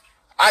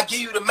 I give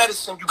you the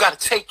medicine. You got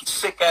to take it,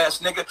 sick ass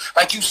nigga.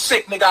 Like you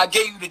sick, nigga. I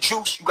gave you the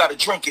juice. You got to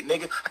drink it,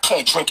 nigga. I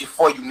can't drink it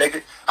for you,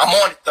 nigga. I'm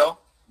on it, though.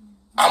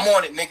 I'm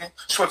on it, nigga.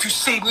 So if you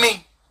see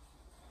me,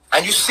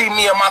 and you see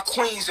me and my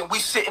queens, and we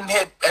sitting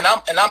here, and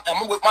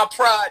I'm with my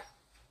pride,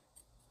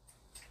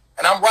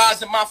 and I'm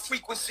rising my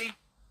frequency,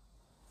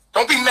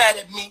 don't be mad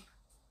at me.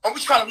 Don't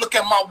be trying to look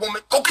at my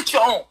woman. Go get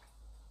your own.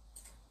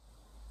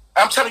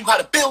 I'm telling you how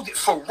to build it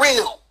for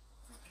real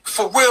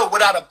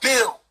without a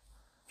bill.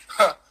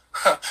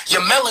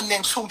 Your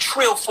melanin too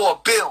trill for a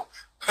bill.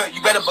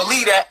 You better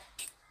believe that.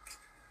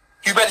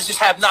 You better just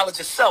have knowledge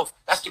of self.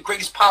 That's the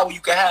greatest power you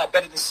can have,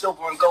 better than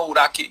silver and gold,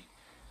 Aki.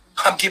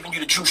 I'm giving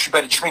you the juice, you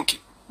better drink it.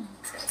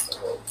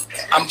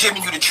 I'm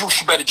giving you the juice,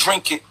 you better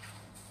drink it.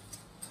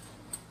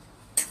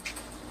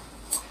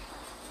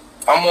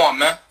 I'm on,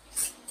 man.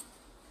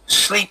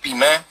 Sleepy,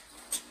 man.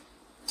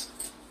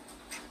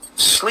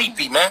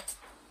 Sleepy, man.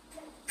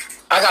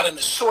 I got an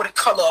assorted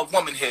color of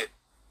womanhood.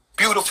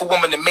 Beautiful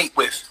woman to mate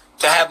with,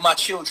 to have my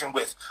children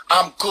with.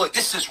 I'm good.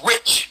 This is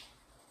rich.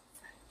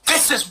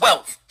 This is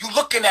wealth. You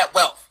looking at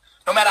wealth.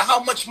 No matter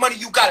how much money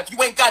you got, if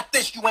you ain't got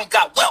this, you ain't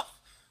got wealth.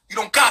 You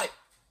don't got it.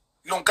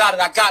 You don't got it,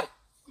 I got it.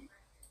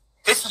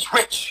 This is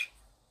rich.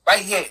 Right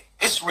here.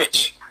 It's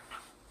rich.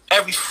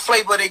 Every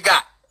flavor they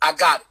got, I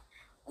got it.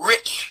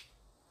 Rich.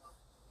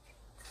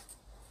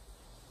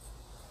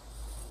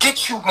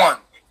 Get you one.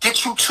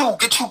 Get you two.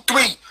 Get you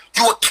three.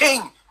 You a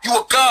king. You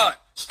a god.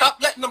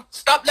 Stop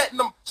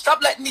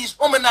letting these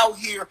women out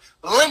here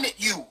limit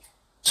you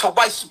to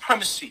white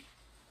supremacy.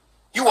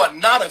 You are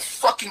not a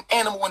fucking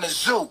animal in a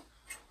zoo.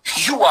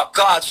 You are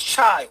God's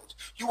child.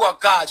 You are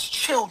God's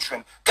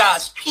children,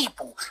 God's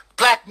people.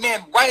 Black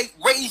men,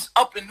 raise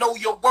up and know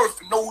your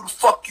worth and know who the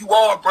fuck you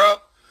are, bruh.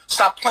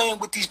 Stop playing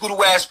with these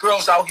little ass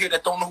girls out here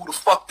that don't know who the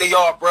fuck they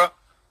are, bruh.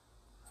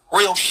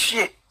 Real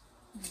shit.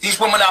 These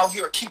women out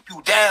here keep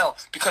you down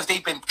because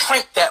they've been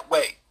trained that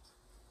way.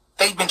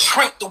 They've been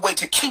trained the way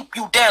to keep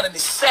you down, and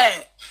it's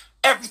sad.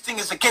 Everything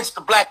is against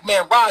the black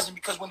man rising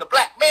because when the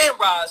black man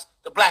rises,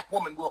 the black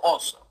woman will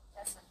also.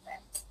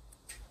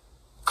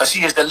 Because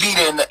he is the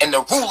leader and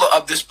the ruler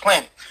of this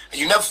planet.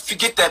 And you never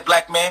forget that,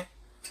 black man.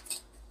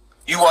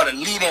 You are the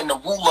leader and the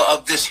ruler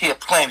of this here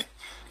planet.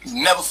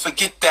 You never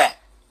forget that.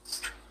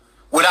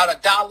 Without a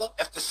dollar,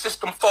 if the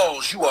system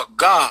falls, you are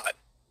God.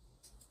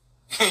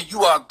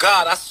 You are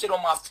God. I sit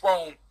on my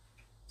throne.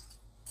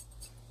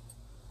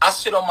 I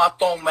sit on my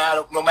throne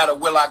no matter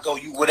where I go.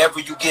 Whatever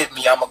you give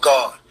me, I'm a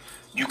God.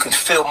 You can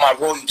feel my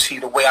royalty,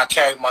 the way I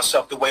carry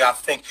myself, the way I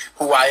think,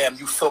 who I am.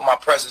 You feel my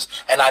presence,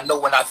 and I know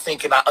when I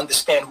think and I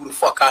understand who the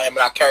fuck I am,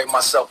 and I carry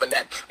myself in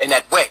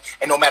that way.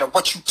 And no matter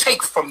what you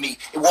take from me,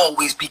 it will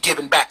always be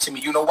given back to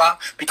me. You know why?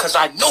 Because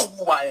I know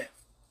who I am.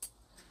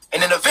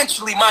 And then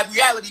eventually my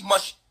reality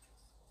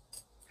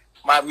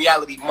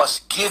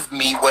must give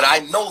me what I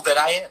know that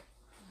I am.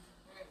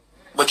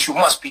 But you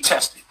must be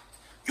tested.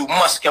 You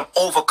must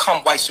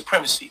overcome white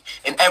supremacy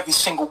in every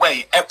single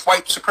way.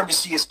 White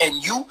supremacy is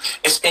in you,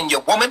 it's in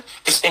your woman,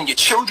 it's in your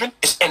children,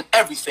 it's in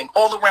everything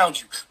all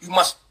around you. You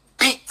must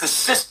beat the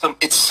system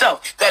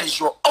itself. That is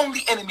your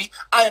only enemy.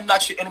 I am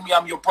not your enemy.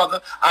 I'm your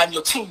brother. I am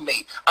your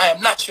teammate. I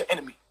am not your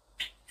enemy.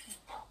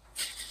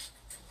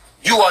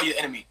 You are your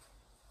enemy.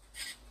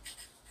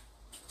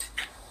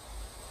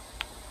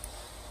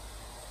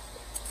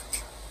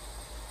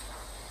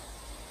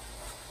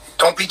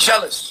 Don't be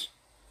jealous.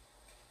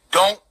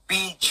 Don't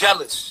be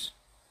jealous.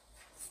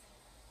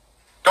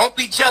 Don't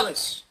be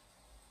jealous.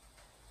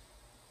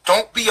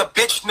 Don't be a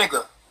bitch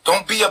nigga.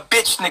 Don't be a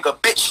bitch nigga,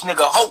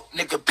 hoe,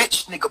 nigga,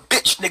 bitch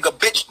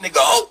nigga,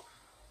 hoe.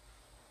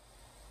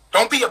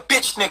 Don't be a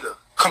bitch nigga.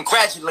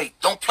 Congratulate.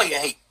 Don't play a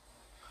hate.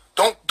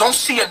 Don't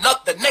see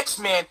the next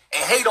man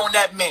and hate on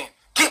that man.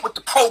 Get with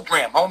the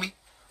program, homie.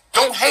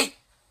 Don't hate.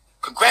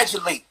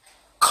 Congratulate.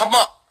 Come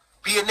up.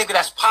 Be a nigga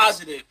that's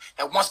positive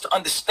and wants to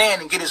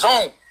understand and get his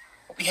own.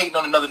 Don't be hating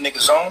on another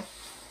nigga's own.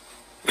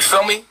 You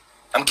feel me?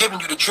 I'm giving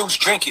you the juice.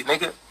 Drink it,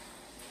 nigga.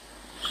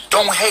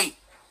 Don't hate.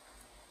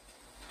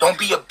 Don't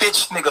be a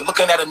bitch nigga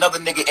looking at another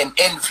nigga in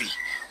envy,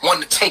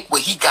 wanting to take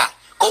what he got.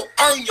 Go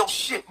earn your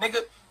shit,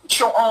 nigga. Get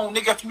your own,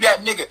 nigga. If you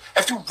that nigga.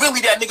 If you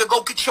really that nigga,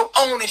 go get your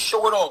own and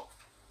show it off.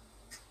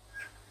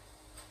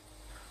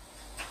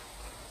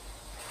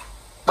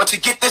 But to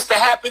get this to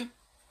happen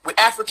with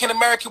African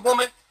American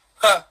woman,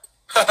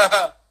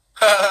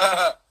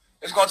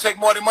 it's gonna take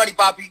more than money,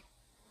 Poppy.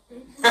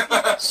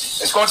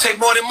 It's gonna take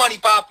more than money,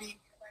 Poppy.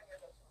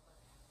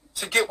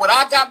 To get what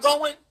I got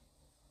going,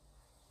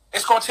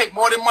 it's gonna take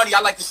more than money.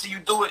 I like to see you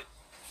do it.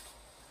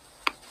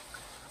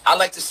 I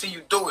like to see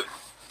you do it.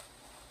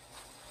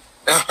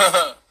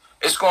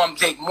 It's gonna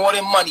take more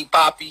than money,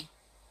 Poppy.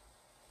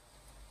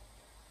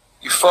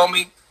 You feel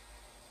me?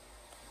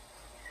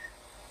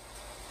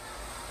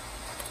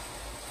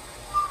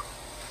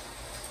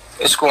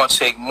 It's gonna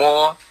take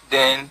more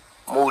than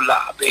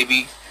moolah,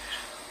 baby.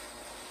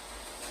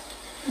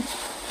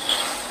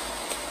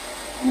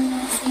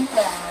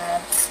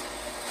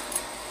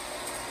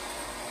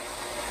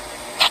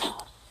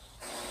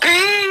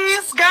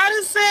 Peace,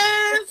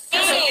 goddesses.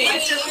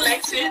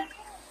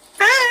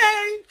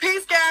 Hey,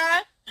 peace,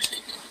 God.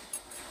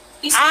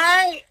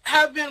 I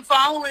have been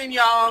following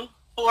y'all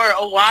for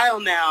a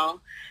while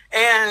now,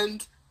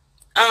 and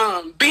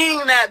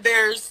being that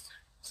there's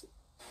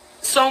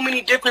so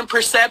many different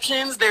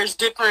perceptions, there's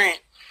different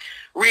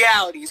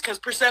realities, because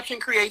perception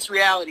creates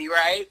reality,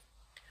 right?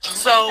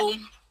 So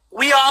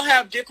we all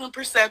have different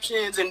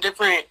perceptions and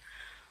different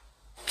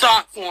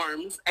thought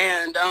forms,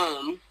 and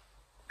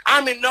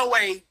I'm in no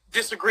way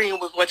disagreeing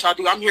with what y'all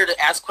do. I'm here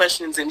to ask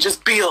questions and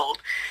just build,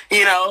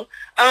 you know?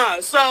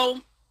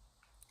 So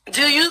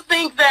do you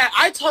think that,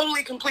 I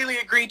totally completely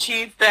agree,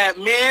 Chief, that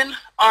men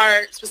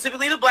are,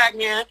 specifically the black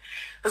man,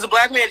 because the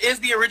black man is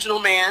the original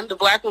man, the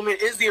black woman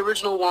is the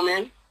original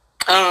woman.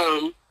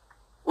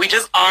 We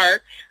just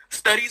are.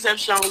 Studies have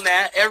shown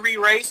that every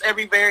race,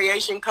 every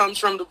variation comes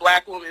from the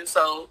black woman,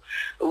 so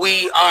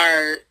we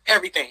are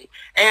everything.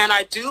 And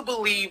I do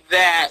believe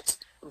that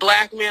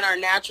black men are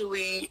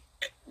naturally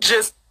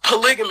just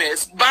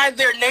polygamous by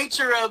their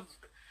nature of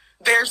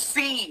their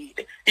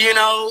seed. You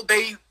know,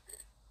 they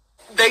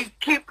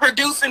keep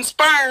producing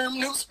sperm,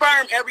 new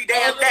sperm every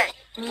damn day.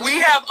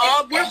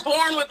 We're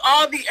born with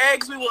all the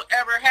eggs we will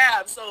ever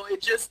have, so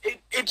it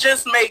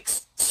just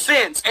makes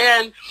sense.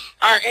 And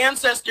our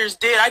ancestors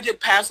I did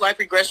past life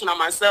regression on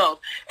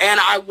myself, and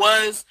I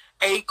was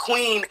a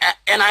queen,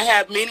 and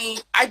I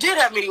did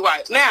have many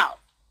wives. Now,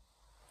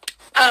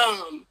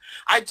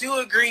 I do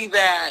agree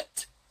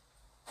that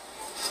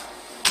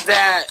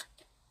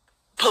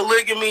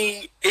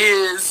polygamy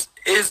is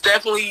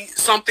definitely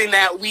something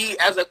that we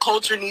as a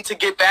culture need to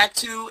get back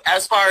to,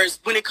 as far as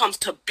when it comes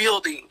to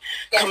building,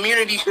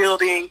 community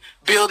building,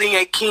 building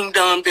a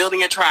kingdom,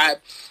 building a tribe.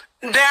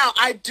 Now,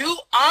 I do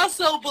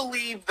also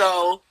believe,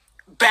 though,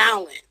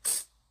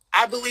 balance.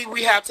 I believe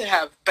we have to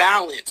have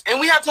balance. And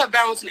we have to have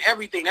balance in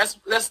everything. That's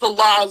the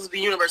laws of the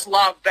universe,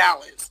 law of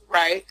balance,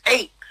 right?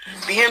 8,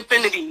 the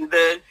infinity,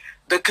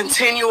 the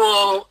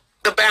continual,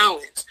 the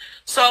balance.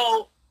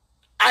 So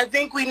I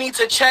think we need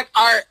to check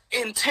our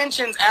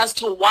intentions as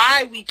to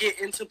why we get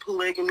into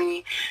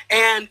polygamy,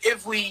 and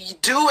if we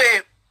do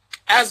it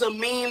as a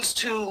means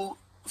to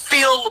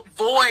fill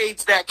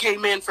voids that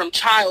came in from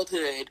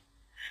childhood,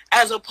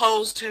 as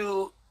opposed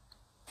to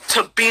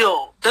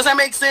build. Does that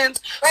make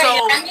sense? Right,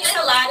 So that makes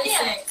a lot of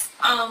sense.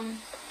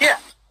 Yeah.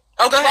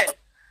 Oh, go ahead.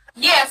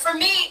 Yeah, for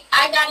me,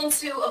 I got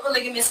into a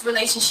polygamous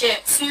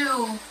relationship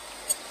to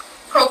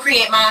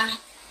procreate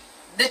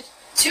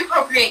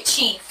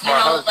Chief, you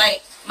know,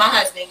 like my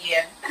husband,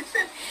 yeah.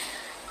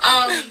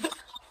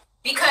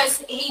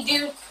 Because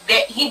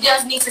he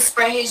does need to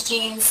spread his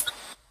genes.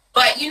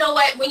 But you know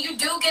what? When you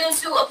do get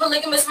into a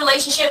polygamous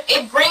relationship,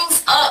 it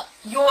brings up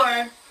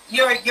your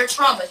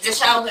traumas, your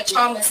childhood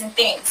traumas and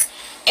things.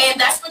 And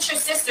that's what your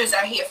sisters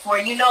are here for.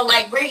 You know,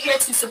 like, we're here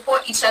to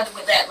support each other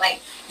with that.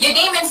 Like, your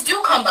demons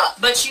do come up,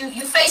 but you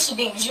face your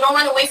demons. You don't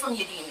run away from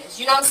your demons.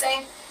 You know what I'm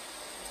saying?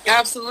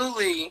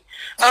 Absolutely.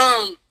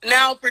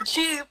 Now for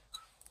Chief,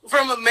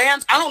 from a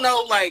man's, I don't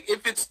know, like,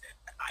 is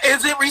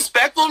it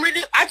respectful?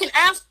 I can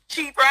ask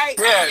Chief, right?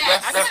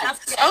 Yeah, I can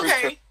ask.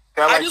 Okay.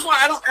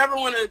 I don't ever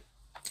want to.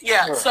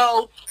 Yeah.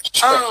 So,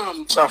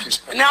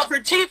 now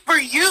for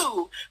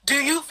you, do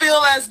you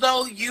feel as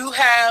though you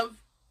have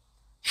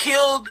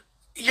healed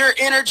your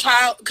inner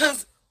child?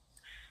 Because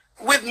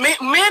with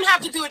men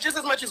have to do it just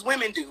as much as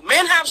women do.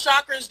 Men have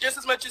chakras just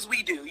as much as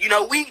we do. You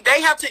know,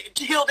 they have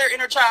to heal their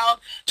inner child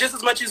just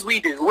as much as we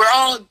do. We're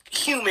all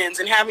humans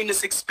and having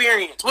this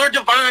experience. We're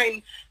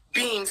divine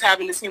beings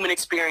having this human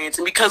experience,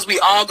 and because we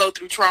all go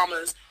through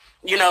traumas,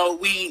 you know,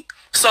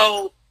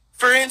 so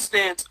for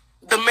instance,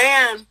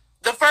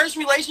 the first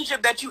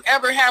relationship that you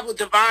ever have with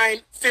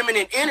divine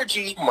feminine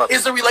energy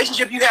is the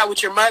relationship you have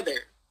with your mother.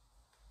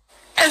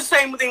 And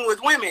same thing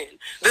with women.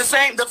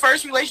 The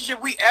first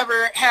relationship we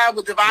ever have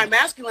with divine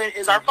masculine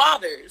is our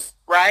fathers,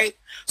 right?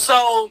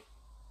 So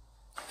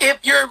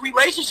if your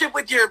relationship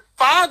with your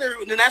father,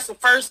 then that's the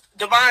first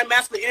divine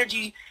masculine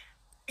energy,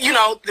 you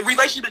know, the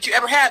relationship that you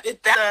ever have,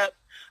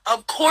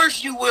 of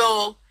course you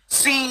will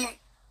see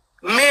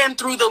men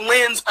through the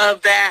lens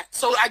of that.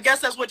 So I guess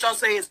that's what y'all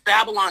say is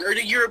Babylon, or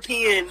the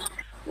European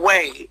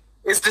way,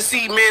 is to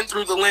see men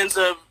through the lens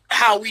of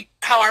how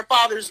our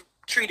fathers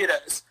treated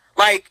us.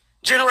 Like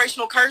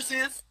generational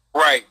curses.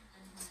 Right.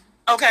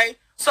 Okay.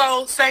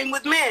 So same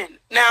with men.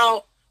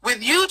 Now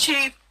with you,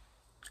 Chief,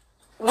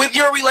 with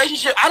your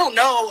relationship, I don't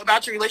know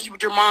about your relationship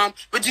with your mom,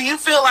 but do you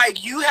feel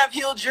like you have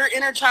healed your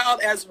inner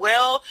child as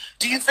well?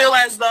 Do you feel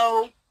as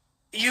though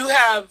you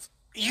have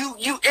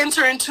you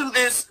enter into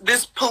this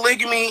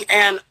polygamy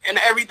and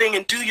everything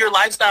and do your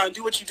lifestyle and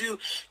do what you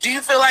do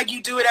you feel like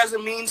you do it as a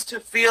means to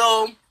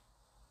fill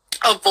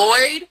a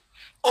void,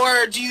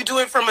 or do you do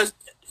it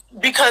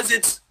because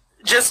it's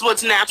just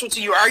what's natural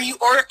to you? Are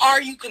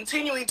you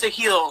continuing to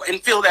heal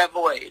and fill that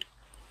void?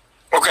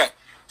 Okay,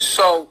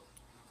 so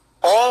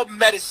all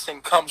medicine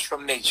comes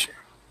from nature,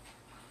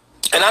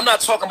 and I'm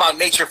not talking about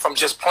nature from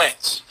just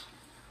plants.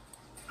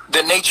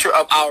 The nature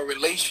of our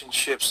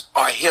relationships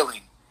are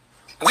healing.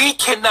 We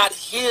cannot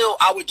heal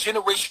our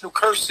generational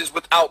curses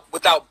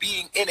without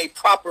being in a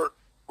proper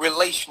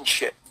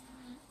relationship.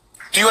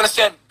 Do you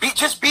understand?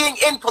 Just being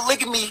in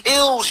polygamy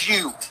heals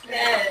you.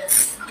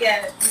 Yes,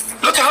 yes.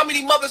 Look at how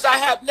many mothers I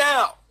have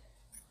now.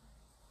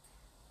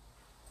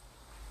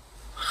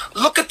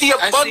 Look at the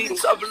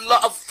abundance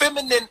of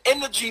feminine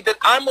energy that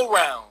I'm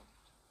around.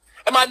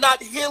 Am I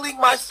not healing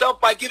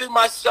myself by giving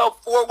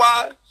myself 4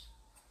 wives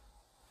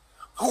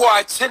who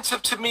are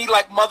attentive to me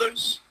like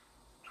mothers?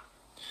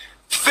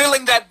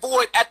 Filling that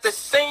void at the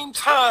same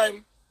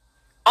time,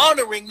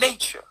 honoring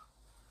nature.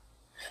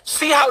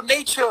 See how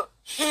nature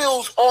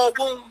heals all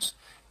wounds?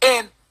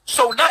 And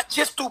so not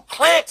just through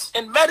plants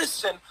and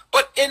medicine,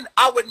 but in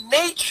our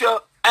nature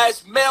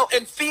as male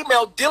and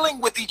female dealing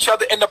with each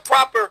other in the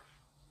proper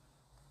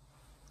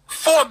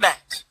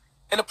format,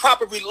 in a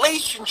proper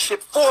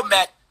relationship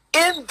format,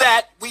 in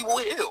that we will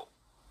heal.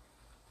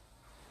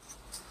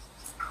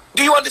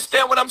 Do you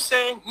understand what I'm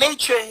saying?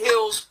 Nature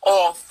heals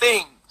all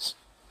things.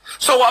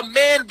 So a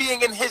man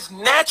being in his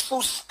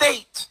natural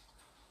state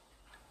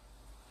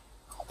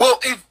will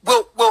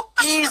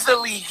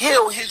easily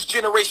heal his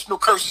generational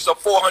curses of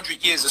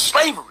 400 years of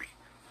slavery.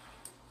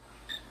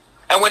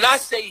 And when I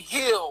say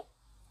heal,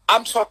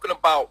 I'm talking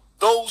about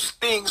those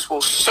things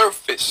will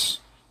surface.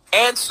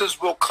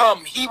 Answers will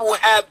come. He will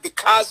have the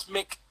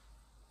cosmic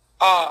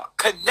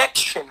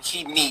connection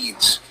he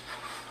needs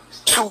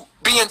to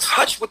be in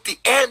touch with the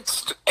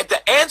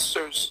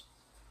answers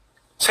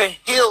to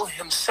heal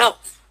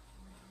himself.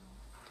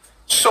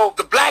 So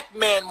the black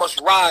man must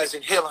rise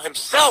and heal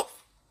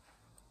himself.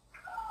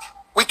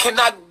 We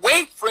cannot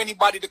wait for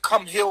anybody to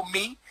come heal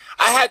me.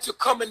 I had to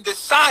come and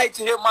decide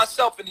to heal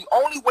myself. And the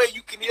only way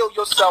you can heal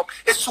yourself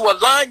is to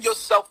align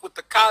yourself with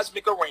the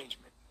cosmic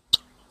arrangement.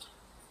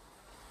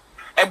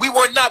 And we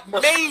were not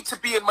made to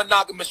be in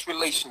monogamous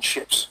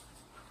relationships.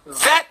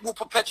 That will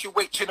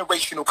perpetuate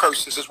generational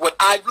curses, is what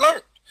I've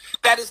learned.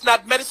 That is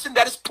not medicine,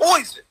 that is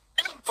poison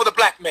for the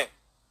black man.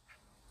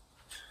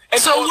 And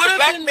so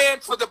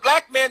for the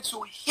black man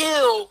to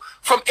heal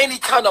from any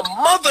kind of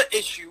mother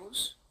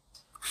issues,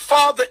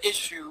 father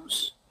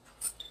issues,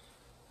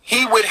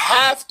 he would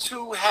have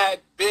to have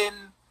been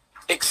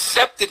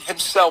accepted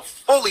himself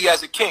fully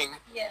as a king,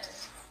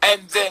 yes,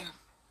 and then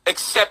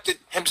accepted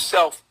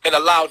himself and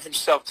allowed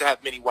himself to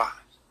have many wives.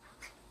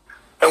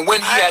 And when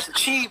he has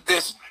achieved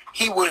this,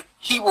 he will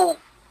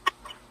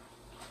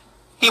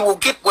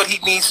get what he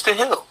needs to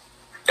heal.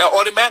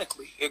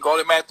 Automatically. It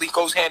automatically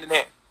goes hand in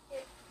hand.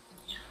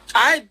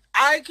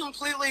 I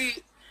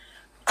completely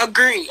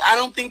agree. I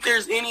don't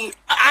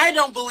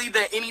believe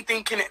that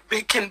anything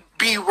can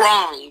be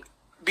wrong,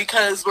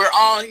 because we're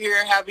all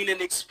here having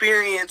an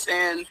experience,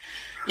 and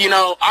you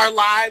know, our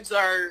lives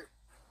are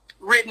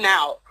written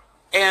out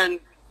and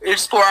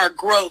it's for our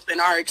growth and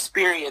our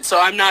experience. So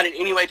I'm not in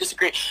any way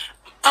disagreeing.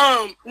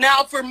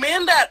 Now for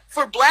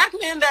black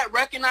men that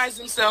recognize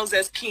themselves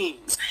as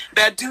kings,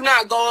 that do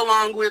not go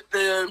along with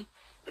the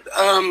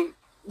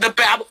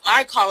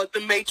I call it the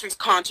matrix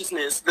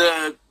consciousness,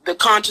 the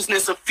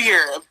consciousness of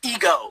fear, of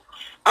ego.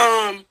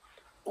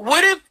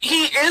 What if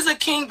he is a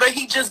king, but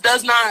he just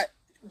does not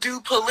do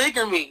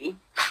polygamy?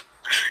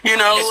 You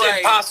know, it's like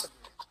impossible.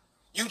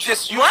 You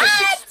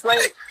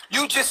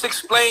just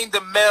explained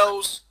the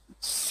male's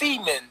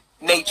semen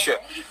nature,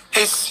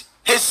 his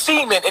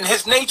semen and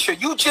his nature.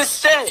 You just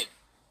said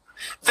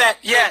that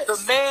the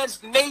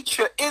man's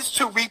nature is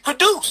to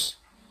reproduce.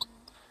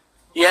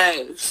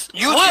 Yes.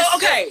 You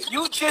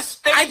just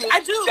stated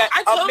that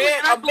a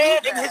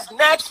man in his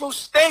natural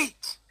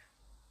state,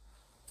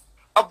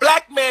 a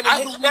black man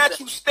in his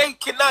natural state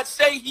cannot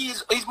say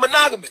he's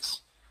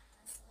monogamous.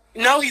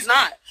 No, he's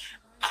not.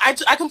 I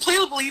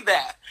completely believe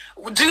that.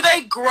 Do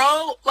they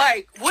grow?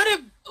 Like, what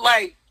if,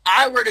 like,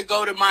 I were to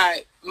go to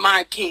my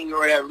king or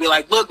whatever, be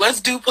like, look,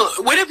 let's do.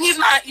 What if he's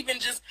not even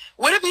just?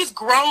 What if he's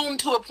grown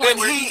to a point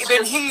where he is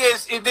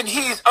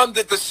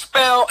under the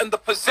spell and the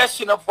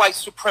possession of white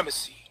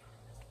supremacy?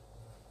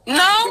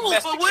 No,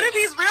 but what if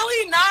he's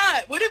really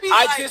not? What if he's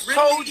I just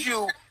told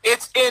you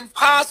it's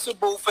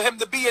impossible for him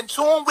to be in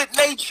tune with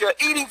nature,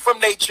 eating from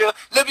nature,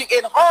 living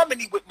in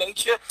harmony with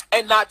nature,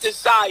 and not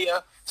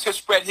desire to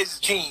spread his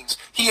genes.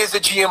 He is a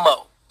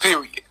GMO,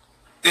 period.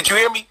 Did you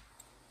hear me?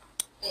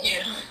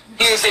 Yeah.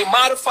 He is a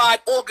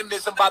modified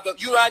organism by the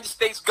United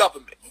States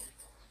government.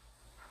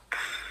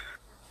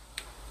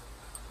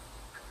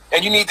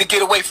 And you need to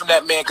get away from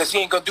that man, because he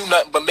ain't going to do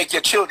nothing but make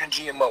your children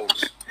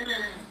GMOs.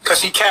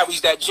 Because he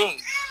carries that gene.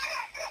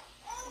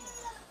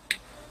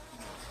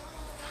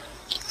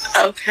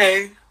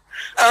 Okay.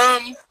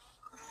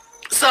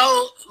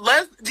 So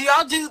do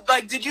y'all do,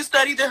 like, did you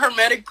study the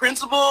Hermetic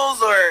principles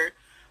or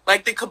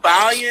like the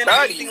Kabbalion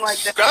or anything like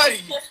that?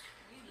 Study.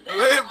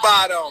 Live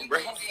by them, bro.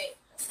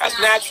 That's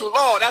natural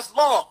law. That's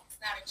law.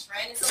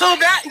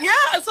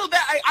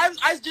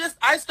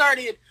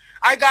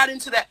 I got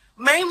into that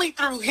mainly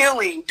through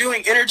healing,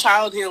 doing inner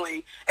child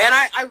healing. And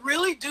I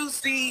really do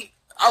see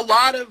I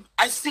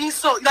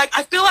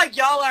feel like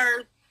y'all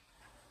are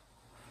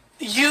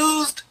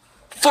used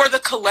for the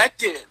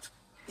collective,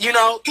 you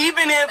know,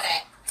 even if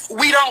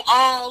we don't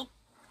all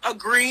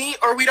agree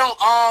or we don't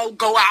all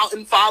go out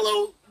and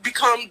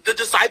become the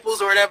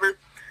disciples or whatever.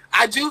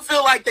 I do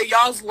feel like that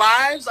y'all's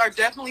lives are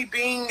definitely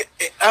being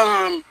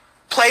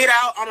played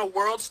out on a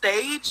world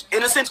stage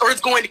in a sense, or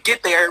it's going to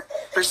get there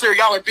for sure.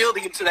 Y'all are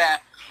building into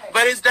that,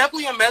 but it's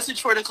definitely a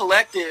message for the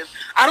collective.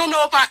 I don't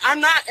know if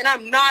I'm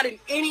not in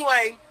any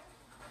way.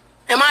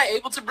 Am I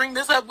able to bring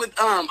this up with,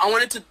 I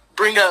wanted to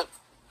bring up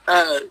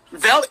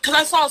Velvet, because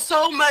I saw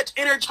so much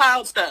inner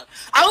child stuff.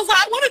 I was like,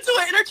 I want to do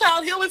an inner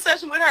child healing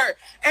session with her,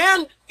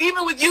 and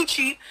even with you,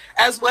 Chief,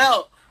 as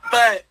well.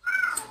 But,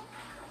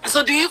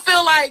 so do you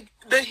feel like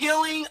the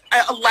healing,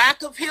 a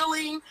lack of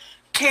healing,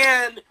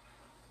 can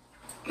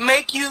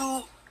make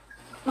you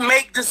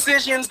make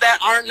decisions that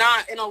are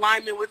not in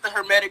alignment with the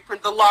Hermetic,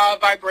 the law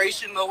of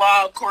vibration, the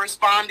law of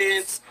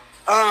correspondence?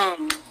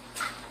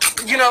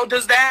 You know,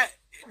 does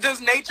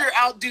nature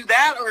outdo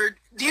that, or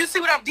do you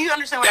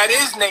understand what that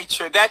is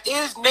nature? That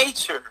is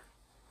nature.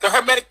 The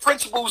Hermetic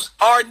principles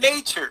are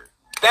nature.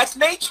 That's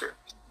nature.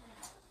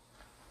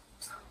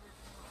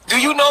 Do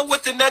you know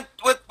what the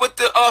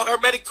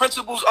Hermetic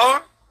principles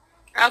are?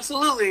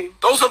 Absolutely.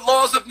 Those are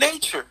laws of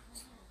nature.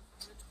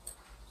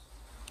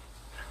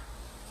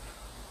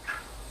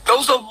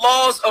 Those are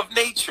laws of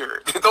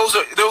nature. Those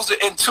are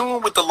in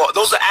tune with the law.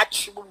 Those are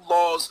actual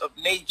laws of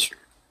nature.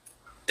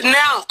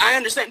 Now, I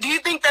understand. Do you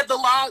think that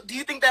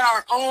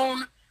our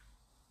own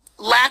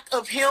lack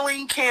of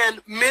healing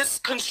can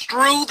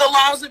misconstrue the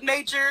laws of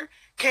nature,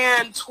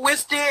 can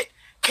twist it,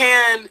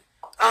 can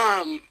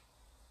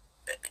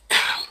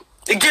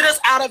get us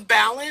out of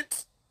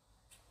balance?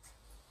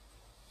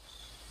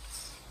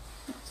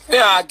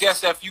 Yeah, I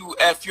guess if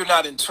you're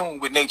not in tune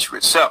with nature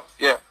itself,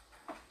 yeah.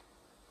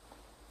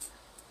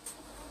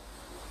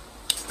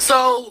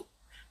 So,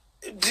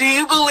 do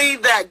you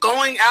believe that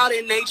going out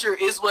in nature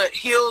is what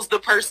heals the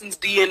person's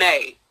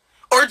DNA?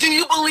 Or do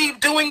you believe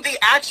doing the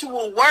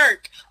actual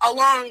work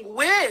along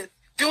with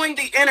doing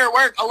the inner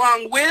work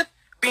along with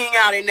being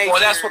out in nature? Well,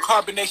 that's what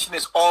carbonation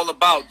is all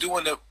about,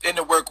 doing the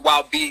inner work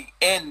while being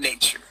in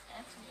nature.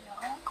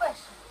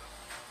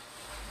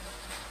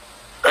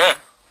 Yeah.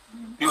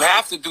 You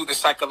have to do the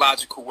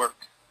psychological work.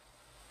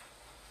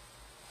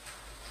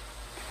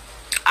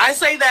 I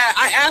say that,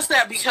 I ask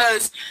that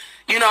because,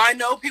 you know, I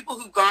know people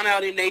who've gone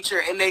out in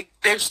nature and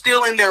they're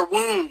still in their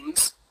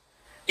wounds.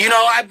 You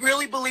know, I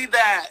really believe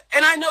that.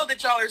 And I know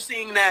that y'all are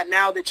seeing that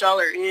now that y'all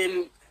are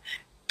in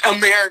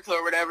America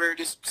or whatever,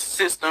 this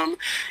system.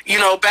 You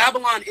know,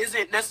 Babylon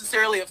isn't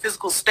necessarily a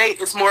physical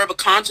state. It's more of a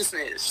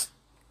consciousness,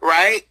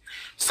 right?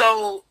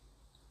 So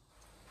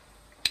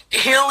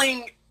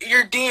healing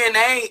your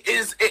DNA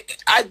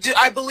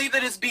I believe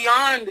that it's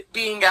beyond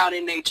being out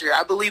in nature.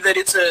 I believe that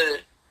it's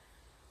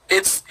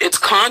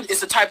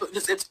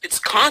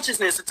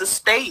consciousness. It's a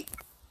state,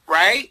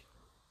 right?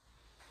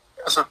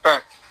 That's a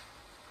fact.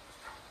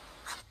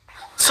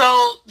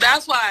 So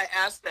that's why I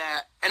asked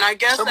that, and I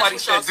guess somebody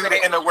said do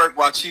the inner work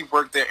while Chief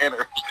worked their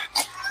inner.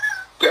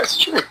 That's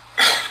true.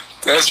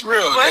 That's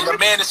real. What? And the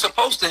man is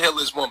supposed to heal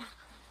his woman.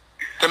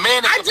 The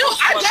man is I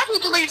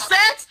definitely believe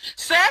sex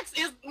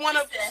is one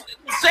of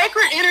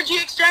sacred energy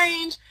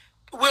exchange.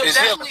 will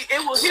definitely, it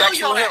will heal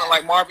sexual your healing, ass.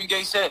 like Marvin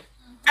Gaye said.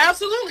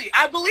 Absolutely.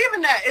 I believe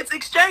in that. It's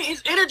exchange.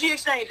 It's energy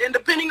exchange. And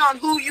depending on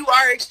who you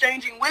are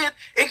exchanging with,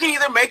 it can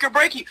either make or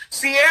break you.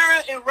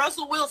 Sierra and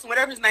Russell Wilson,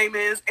 whatever his name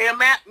is, and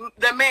Matt,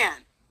 the man.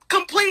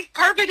 Complete,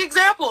 perfect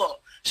example.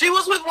 She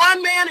was with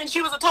one man and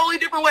she was a totally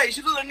different way.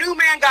 She was a new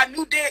man, got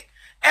new dick.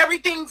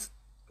 Everything's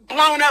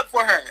blown up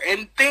for her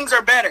and things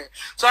are better.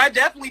 So I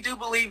definitely do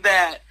believe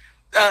that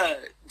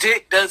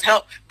dick does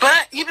help.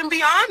 But even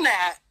beyond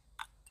that,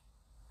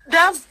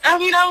 I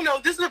don't know.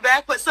 This is a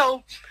bad question.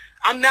 So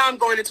I'm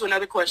going into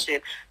another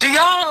question. Do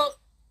y'all,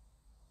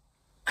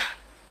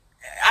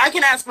 I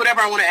can ask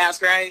whatever I want to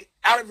ask, right?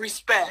 Out of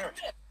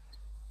respect.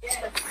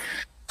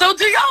 So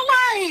do y'all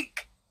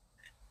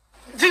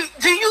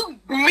do you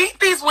meet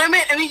these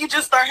women and then you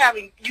just start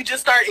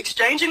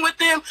exchanging with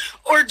them?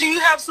 Or do you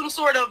have some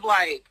sort of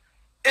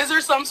is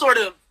there some sort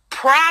of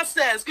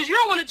process? Because you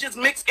don't want to just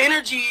mix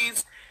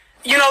energies.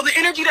 You know, the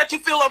energy that you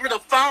feel over the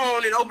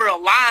phone and over a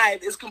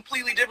live is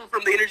completely different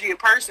from the energy in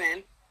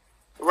person,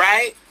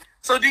 right?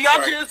 So do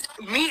y'all just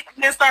meet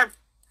and start,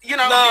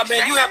 Nah,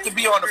 man, you have to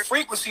be on the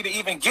frequency to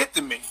even get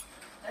to me.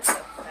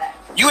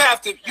 You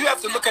have to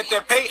look at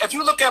their page. If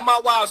you look at my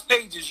Wild's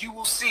pages, you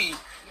will see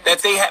that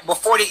they had,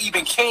 before they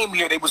even came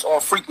here, they was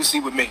on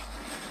frequency with me.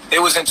 They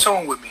was in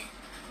tune with me.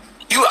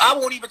 I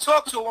won't even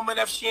talk to a woman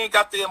if she ain't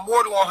got the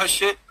immortal on her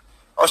shit,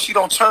 or she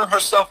don't turn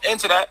herself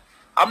into that.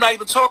 I'm not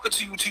even talking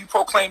to you until you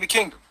proclaim the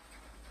kingdom.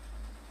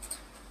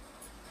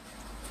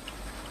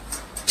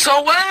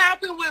 So what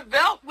happened with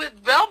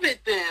Velvet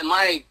then?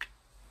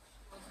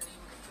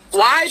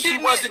 Why she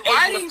wasn't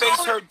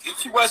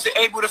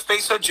able to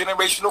face her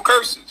generational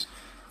curses.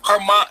 Her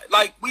mom,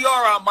 we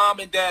are our mom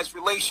and dad's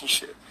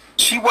relationship.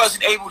 She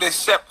wasn't able to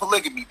accept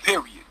polygamy,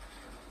 period.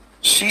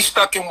 She's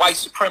stuck in white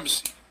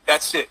supremacy.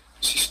 That's it.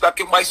 She's stuck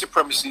in white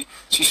supremacy.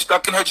 She's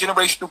stuck in her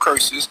generational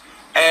curses,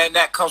 and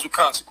that comes with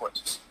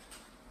consequences.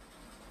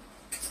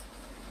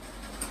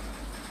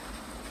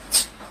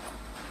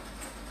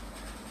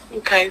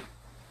 Okay.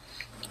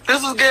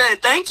 This is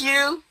good. Thank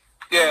you.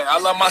 Yeah, I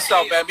love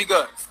myself, man. Be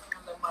good.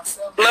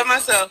 Love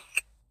myself.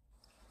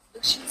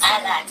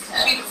 I like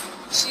her.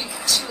 She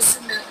was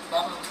sitting there.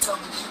 Told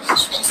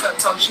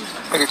me she was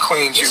Like a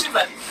clean you.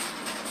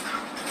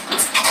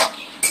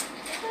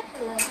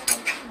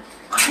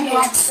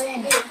 I'm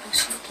saying it.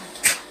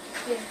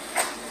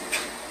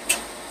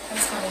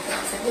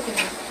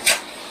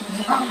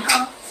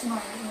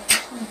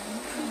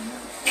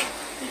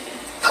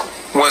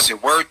 Was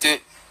it worth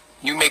it?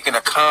 You making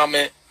a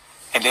comment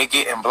and they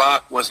getting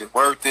blocked, was it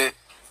worth it?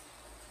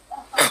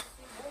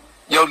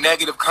 Your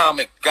negative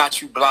comment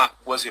got you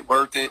blocked, was it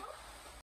worth it?